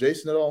about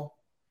Jason at all?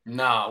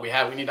 No, we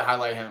have. We need to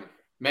highlight him.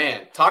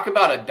 Man, talk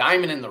about a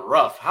diamond in the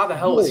rough. How the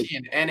hell is he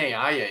in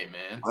NAIA,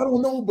 man? I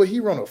don't know, but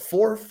he run a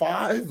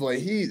 4.5.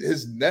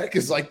 His neck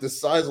is the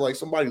size of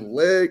somebody's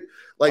leg.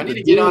 I need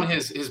to get on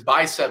his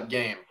bicep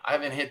game. I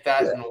haven't hit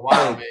that in a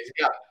while, man. He's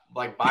got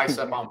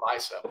bicep on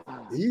bicep.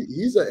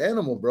 He's an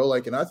animal, bro.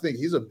 And I think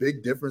he's a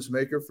big difference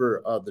maker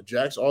for the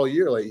Jacks all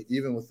year.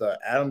 Even with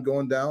Adam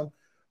going down,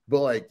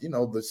 but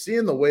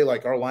seeing the way our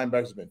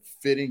linebackers have been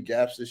fitting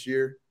gaps this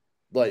year,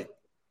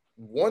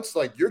 once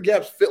your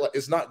gaps fit,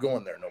 it's not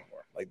going there no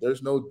more.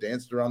 There's no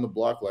dancing around the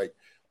block.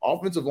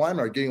 Offensive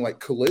linemen are getting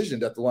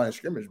collisioned at the line of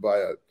scrimmage by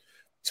a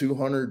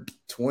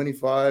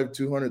 225,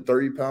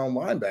 230-pound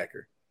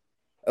linebacker.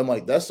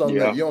 And that's something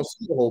that you don't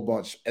see a whole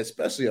bunch,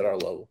 especially at our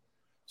level.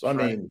 So I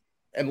mean,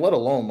 and let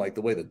alone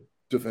the way the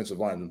defensive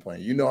line has been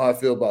playing. You know how I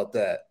feel about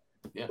that.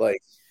 Yeah.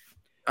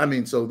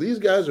 So these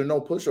guys are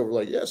no pushover.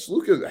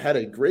 Sluka had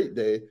a great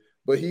day,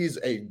 but he's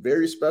a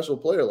very special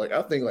player.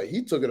 I think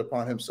he took it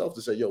upon himself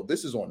to say, yo,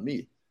 this is on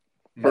me.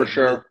 For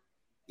sure.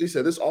 He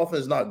said, this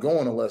offense is not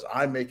going unless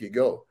I make it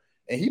go.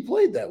 And he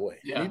played that way.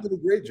 Yeah. He did a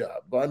great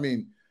job. But,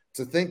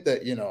 to think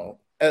that,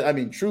 I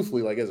mean,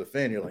 truthfully, like as a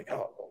fan, you're like,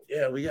 oh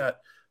yeah, we got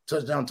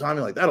touchdown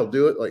timing, like that'll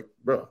do it. Like,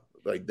 bro,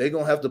 like they're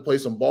gonna have to play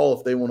some ball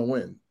if they want to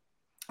win.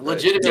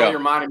 Legitimately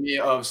reminded me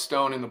of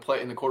Stone in the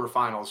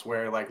quarterfinals,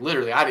 where like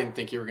literally I didn't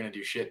think you were going to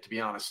do shit, to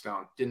be honest.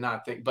 Stone did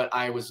not think, but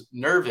I was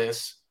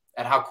nervous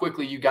at how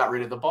quickly you got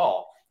rid of the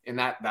ball, and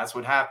that's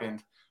what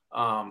happened.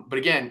 But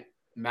again,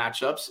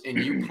 matchups, and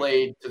you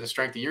played to the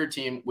strength of your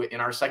team. In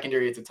our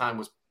secondary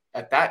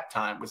at that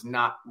time was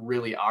not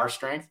really our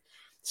strength.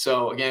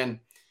 So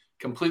again,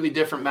 completely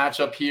different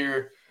matchup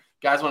here.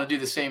 Guys want to do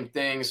the same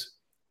things.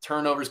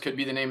 Turnovers could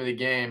be the name of the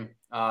game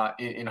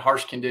in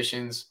harsh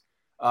conditions.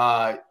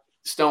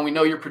 Stone, we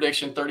know your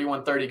prediction,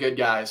 31-30 good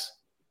guys.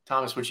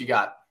 Thomas, what you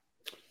got?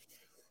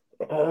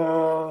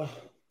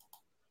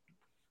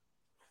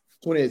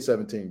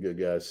 28-17 good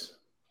guys.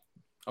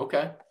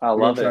 Okay. I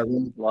love it.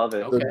 Love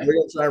it. Okay. They're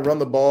going to try and run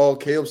the ball.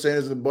 Caleb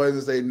Sanders and the boys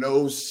and say,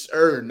 no,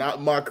 sir,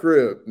 not my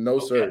crib. No,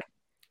 sir.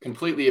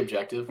 Completely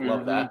objective.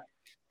 Love that.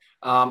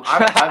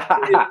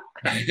 I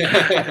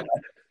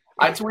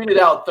I tweeted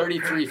out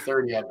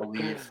 33-30, I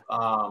believe.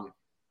 I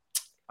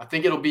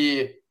think it'll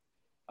be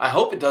 – I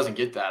hope it doesn't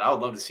get that. I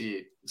would love to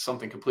see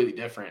something completely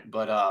different.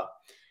 But,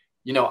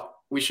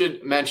 we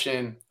should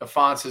mention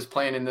Affonse is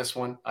playing in this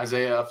one.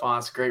 Isaiah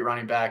Affonse, great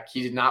running back.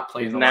 He did not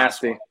play in the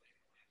last one.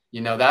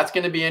 That's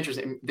going to be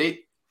interesting.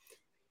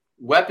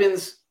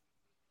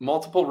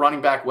 Multiple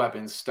running back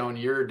weapons. Stone,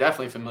 you're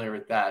definitely familiar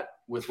with that,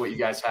 with what you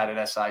guys had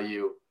at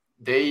SIU.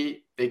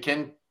 They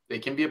can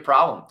be a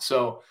problem.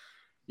 So,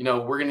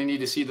 we're going to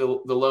need to see the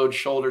load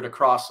shouldered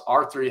across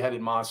our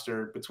three-headed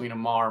monster between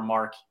Amar,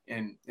 Mark,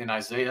 and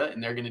Isaiah,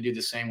 and they're going to do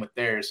the same with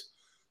theirs.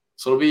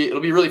 So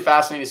it'll be really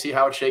fascinating to see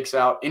how it shakes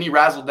out. Any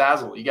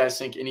razzle-dazzle? You guys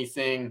think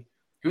anything?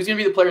 Who's going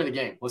to be the player of the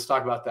game? Let's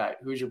talk about that.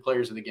 Who's your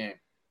players of the game?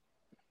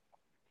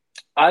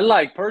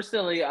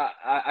 Personally,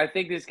 I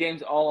think this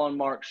game's all on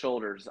Mark's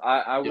shoulders.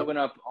 I went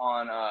up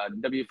on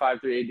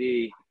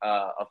W53AD,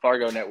 a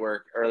Fargo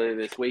network, earlier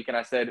this week, and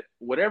I said,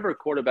 whatever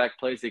quarterback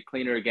plays a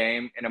cleaner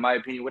game, and in my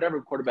opinion,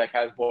 whatever quarterback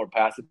has more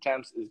pass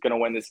attempts is going to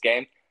win this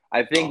game.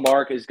 I think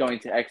Mark is going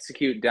to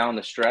execute down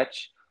the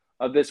stretch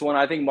of this one.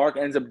 I think Mark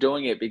ends up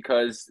doing it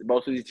because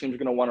both of these teams are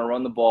going to want to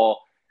run the ball,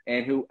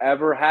 and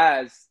whoever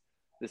has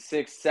the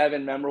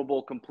 6-7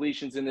 memorable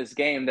completions in this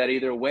game that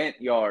either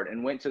went yard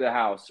and went to the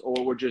house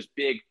or were just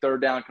big third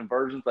down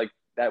conversions, like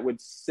that would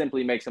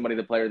simply make somebody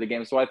the player of the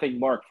game. So I think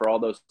Mark for all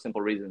those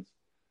simple reasons.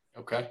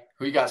 Okay.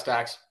 Who you got,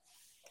 Stacks?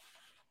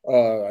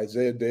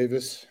 Isaiah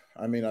Davis.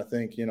 I mean, I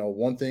think,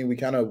 one thing we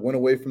kind of went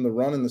away from the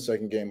run in the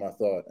second game, I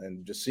thought,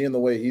 and just seeing the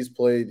way he's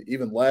played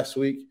even last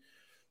week,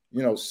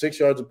 6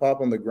 yards of pop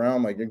on the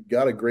ground, like you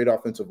got a great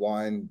offensive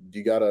line.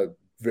 You got a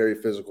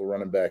very physical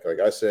running back. Like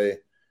I say,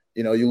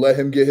 you let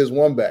him get his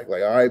one back.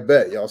 Like, all right,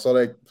 bet. Y'all saw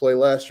that play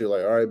last year.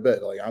 Like, all right,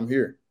 bet. Like, I'm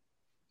here.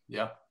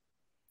 Yeah.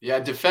 Yeah,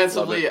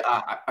 defensively,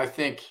 I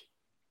think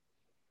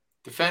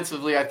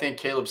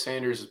Caleb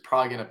Sanders is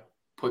probably going to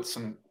put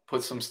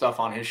some stuff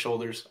on his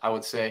shoulders, I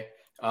would say.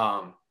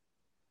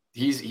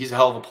 He's a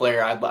hell of a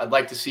player. I'd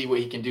like to see what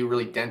he can do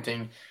really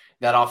denting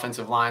that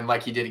offensive line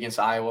like he did against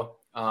Iowa.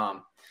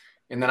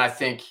 And then I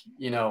think,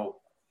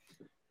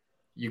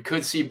 you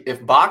could see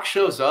if Bach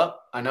shows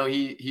up, I know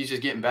he's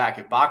just getting back.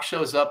 If Bach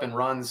shows up and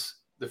runs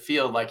the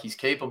field like he's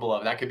capable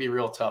of, that could be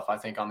real tough, I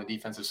think, on the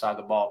defensive side of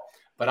the ball.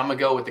 But I'm going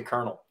to go with the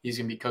Colonel. He's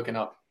going to be cooking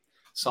up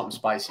something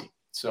spicy.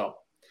 So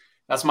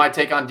that's my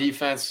take on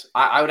defense.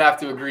 I would have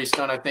to agree,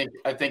 Stone. I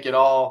think it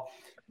all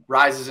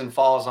rises and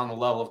falls on the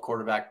level of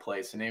quarterback play.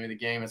 It's the name of the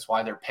game. It's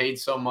why they're paid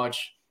so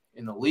much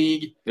in the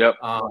league. Yep.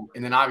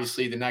 And then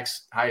obviously the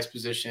next highest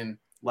position,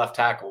 left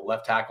tackle.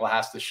 Left tackle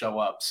has to show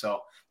up.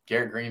 So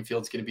Garrett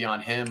Greenfield's going to be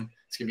on him.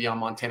 It's going to be on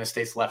Montana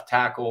State's left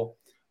tackle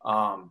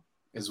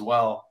as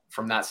well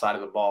from that side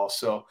of the ball.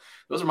 So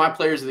those are my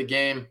players of the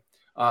game.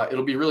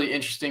 It'll be really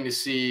interesting to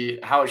see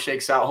how it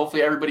shakes out.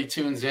 Hopefully everybody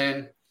tunes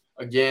in.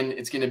 Again,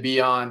 it's going to be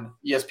on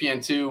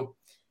ESPN2.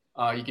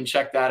 You can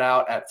check that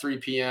out at 3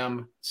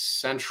 p.m.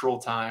 Central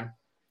Time,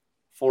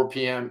 4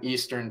 p.m.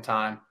 Eastern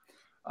Time.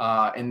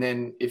 And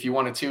then if you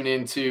want to tune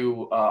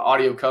into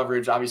audio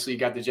coverage, obviously you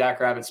got the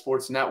Jackrabbit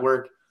Sports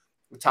Network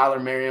with Tyler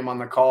Merriam on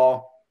the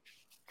call.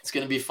 It's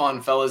going to be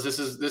fun, fellas. This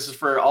is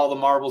for all the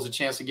marbles, a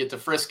chance to get to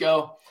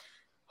Frisco.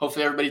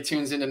 Hopefully everybody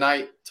tunes in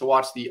tonight to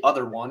watch the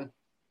other one.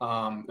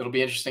 It'll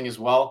be interesting as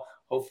well.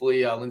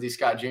 Hopefully Lindsey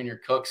Scott Jr.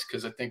 cooks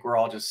because I think we're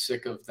all just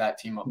sick of that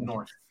team up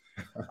north.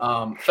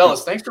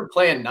 Fellas, thanks for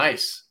playing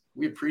nice.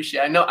 We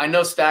appreciate it. I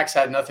know Stacks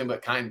had nothing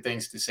but kind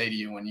things to say to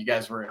you when you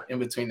guys were in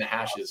between the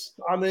hashes.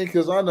 I mean,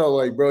 because I know,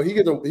 like, bro, he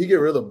get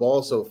rid of the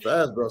ball so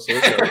fast, bro. So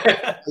it's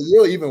like,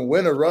 you'll even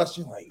win a rush.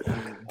 You're like,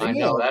 I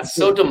know that's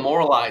so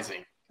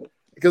demoralizing.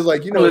 Because,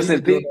 like, listen,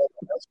 he's doing all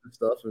that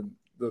stuff and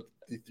the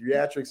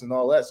theatrics and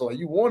all that. So, like,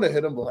 you want to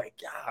hit him, but like,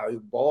 his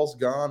ball's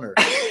gone or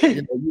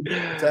you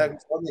attack.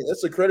 I mean,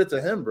 it's a credit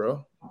to him,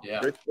 bro.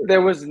 Yeah.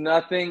 There was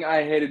nothing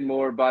I hated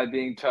more by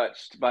being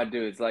touched by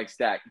dudes like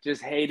Stack.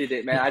 Just hated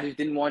it, man. I just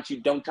didn't want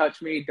you. Don't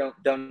touch me.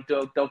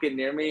 Don't get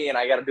near me. And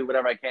I got to do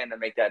whatever I can to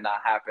make that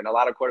not happen. A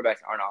lot of quarterbacks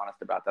aren't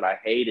honest about that. I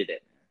hated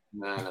it.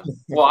 No.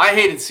 Well, I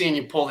hated seeing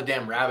you pull the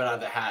damn rabbit out of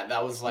the hat.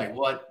 That was like,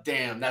 what?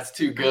 Damn, that's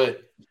too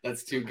good.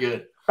 That's too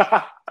good.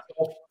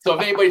 So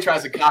if anybody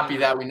tries to copy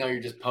that, we know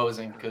you're just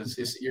posing because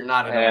you're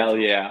not. Hell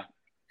yeah.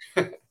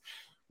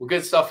 Well,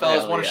 good stuff,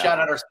 fellas. Want to yeah. shout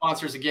out our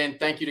sponsors again.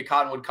 Thank you to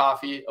Cottonwood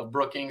Coffee of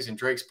Brookings and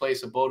Drake's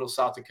Place of Bodle,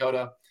 South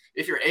Dakota.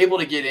 If you're able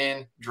to get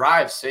in,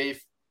 drive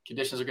safe.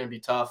 Conditions are going to be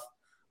tough.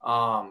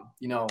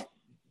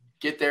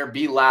 Get there,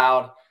 be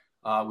loud.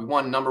 We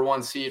won number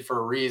 1 seed for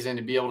a reason,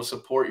 to be able to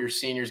support your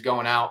seniors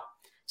going out.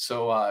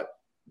 So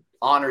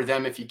honor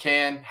them if you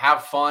can.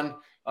 Have fun.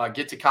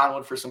 Get to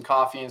Cottonwood for some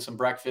coffee and some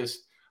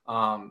breakfast.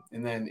 And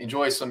then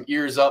enjoy some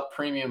Ears Up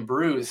premium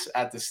brews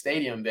at the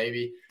stadium,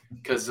 baby,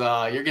 because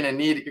you're gonna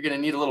need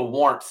a little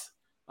warmth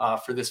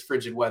for this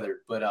frigid weather.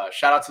 But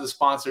shout out to the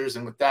sponsors,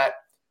 and with that,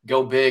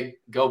 go big,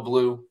 go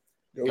blue,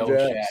 go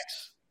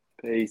Jacks.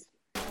 Peace.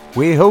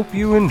 We hope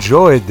you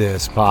enjoyed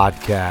this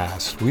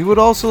podcast. We would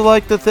also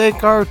like to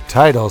thank our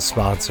title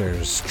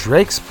sponsors,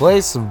 Drake's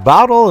Place of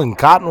Bottle and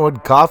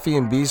Cottonwood Coffee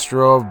and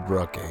Bistro of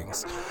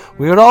Brookings.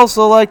 We would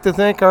also like to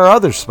thank our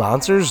other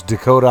sponsors,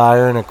 Dakota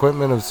Iron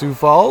Equipment of Sioux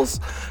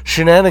Falls,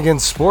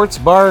 Shenanigans Sports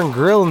Bar and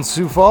Grill in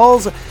Sioux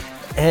Falls,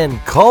 and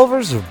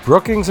Culver's of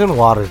Brookings and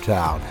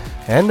Watertown.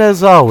 And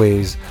as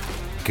always,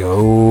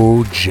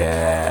 go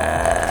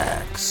Jacks!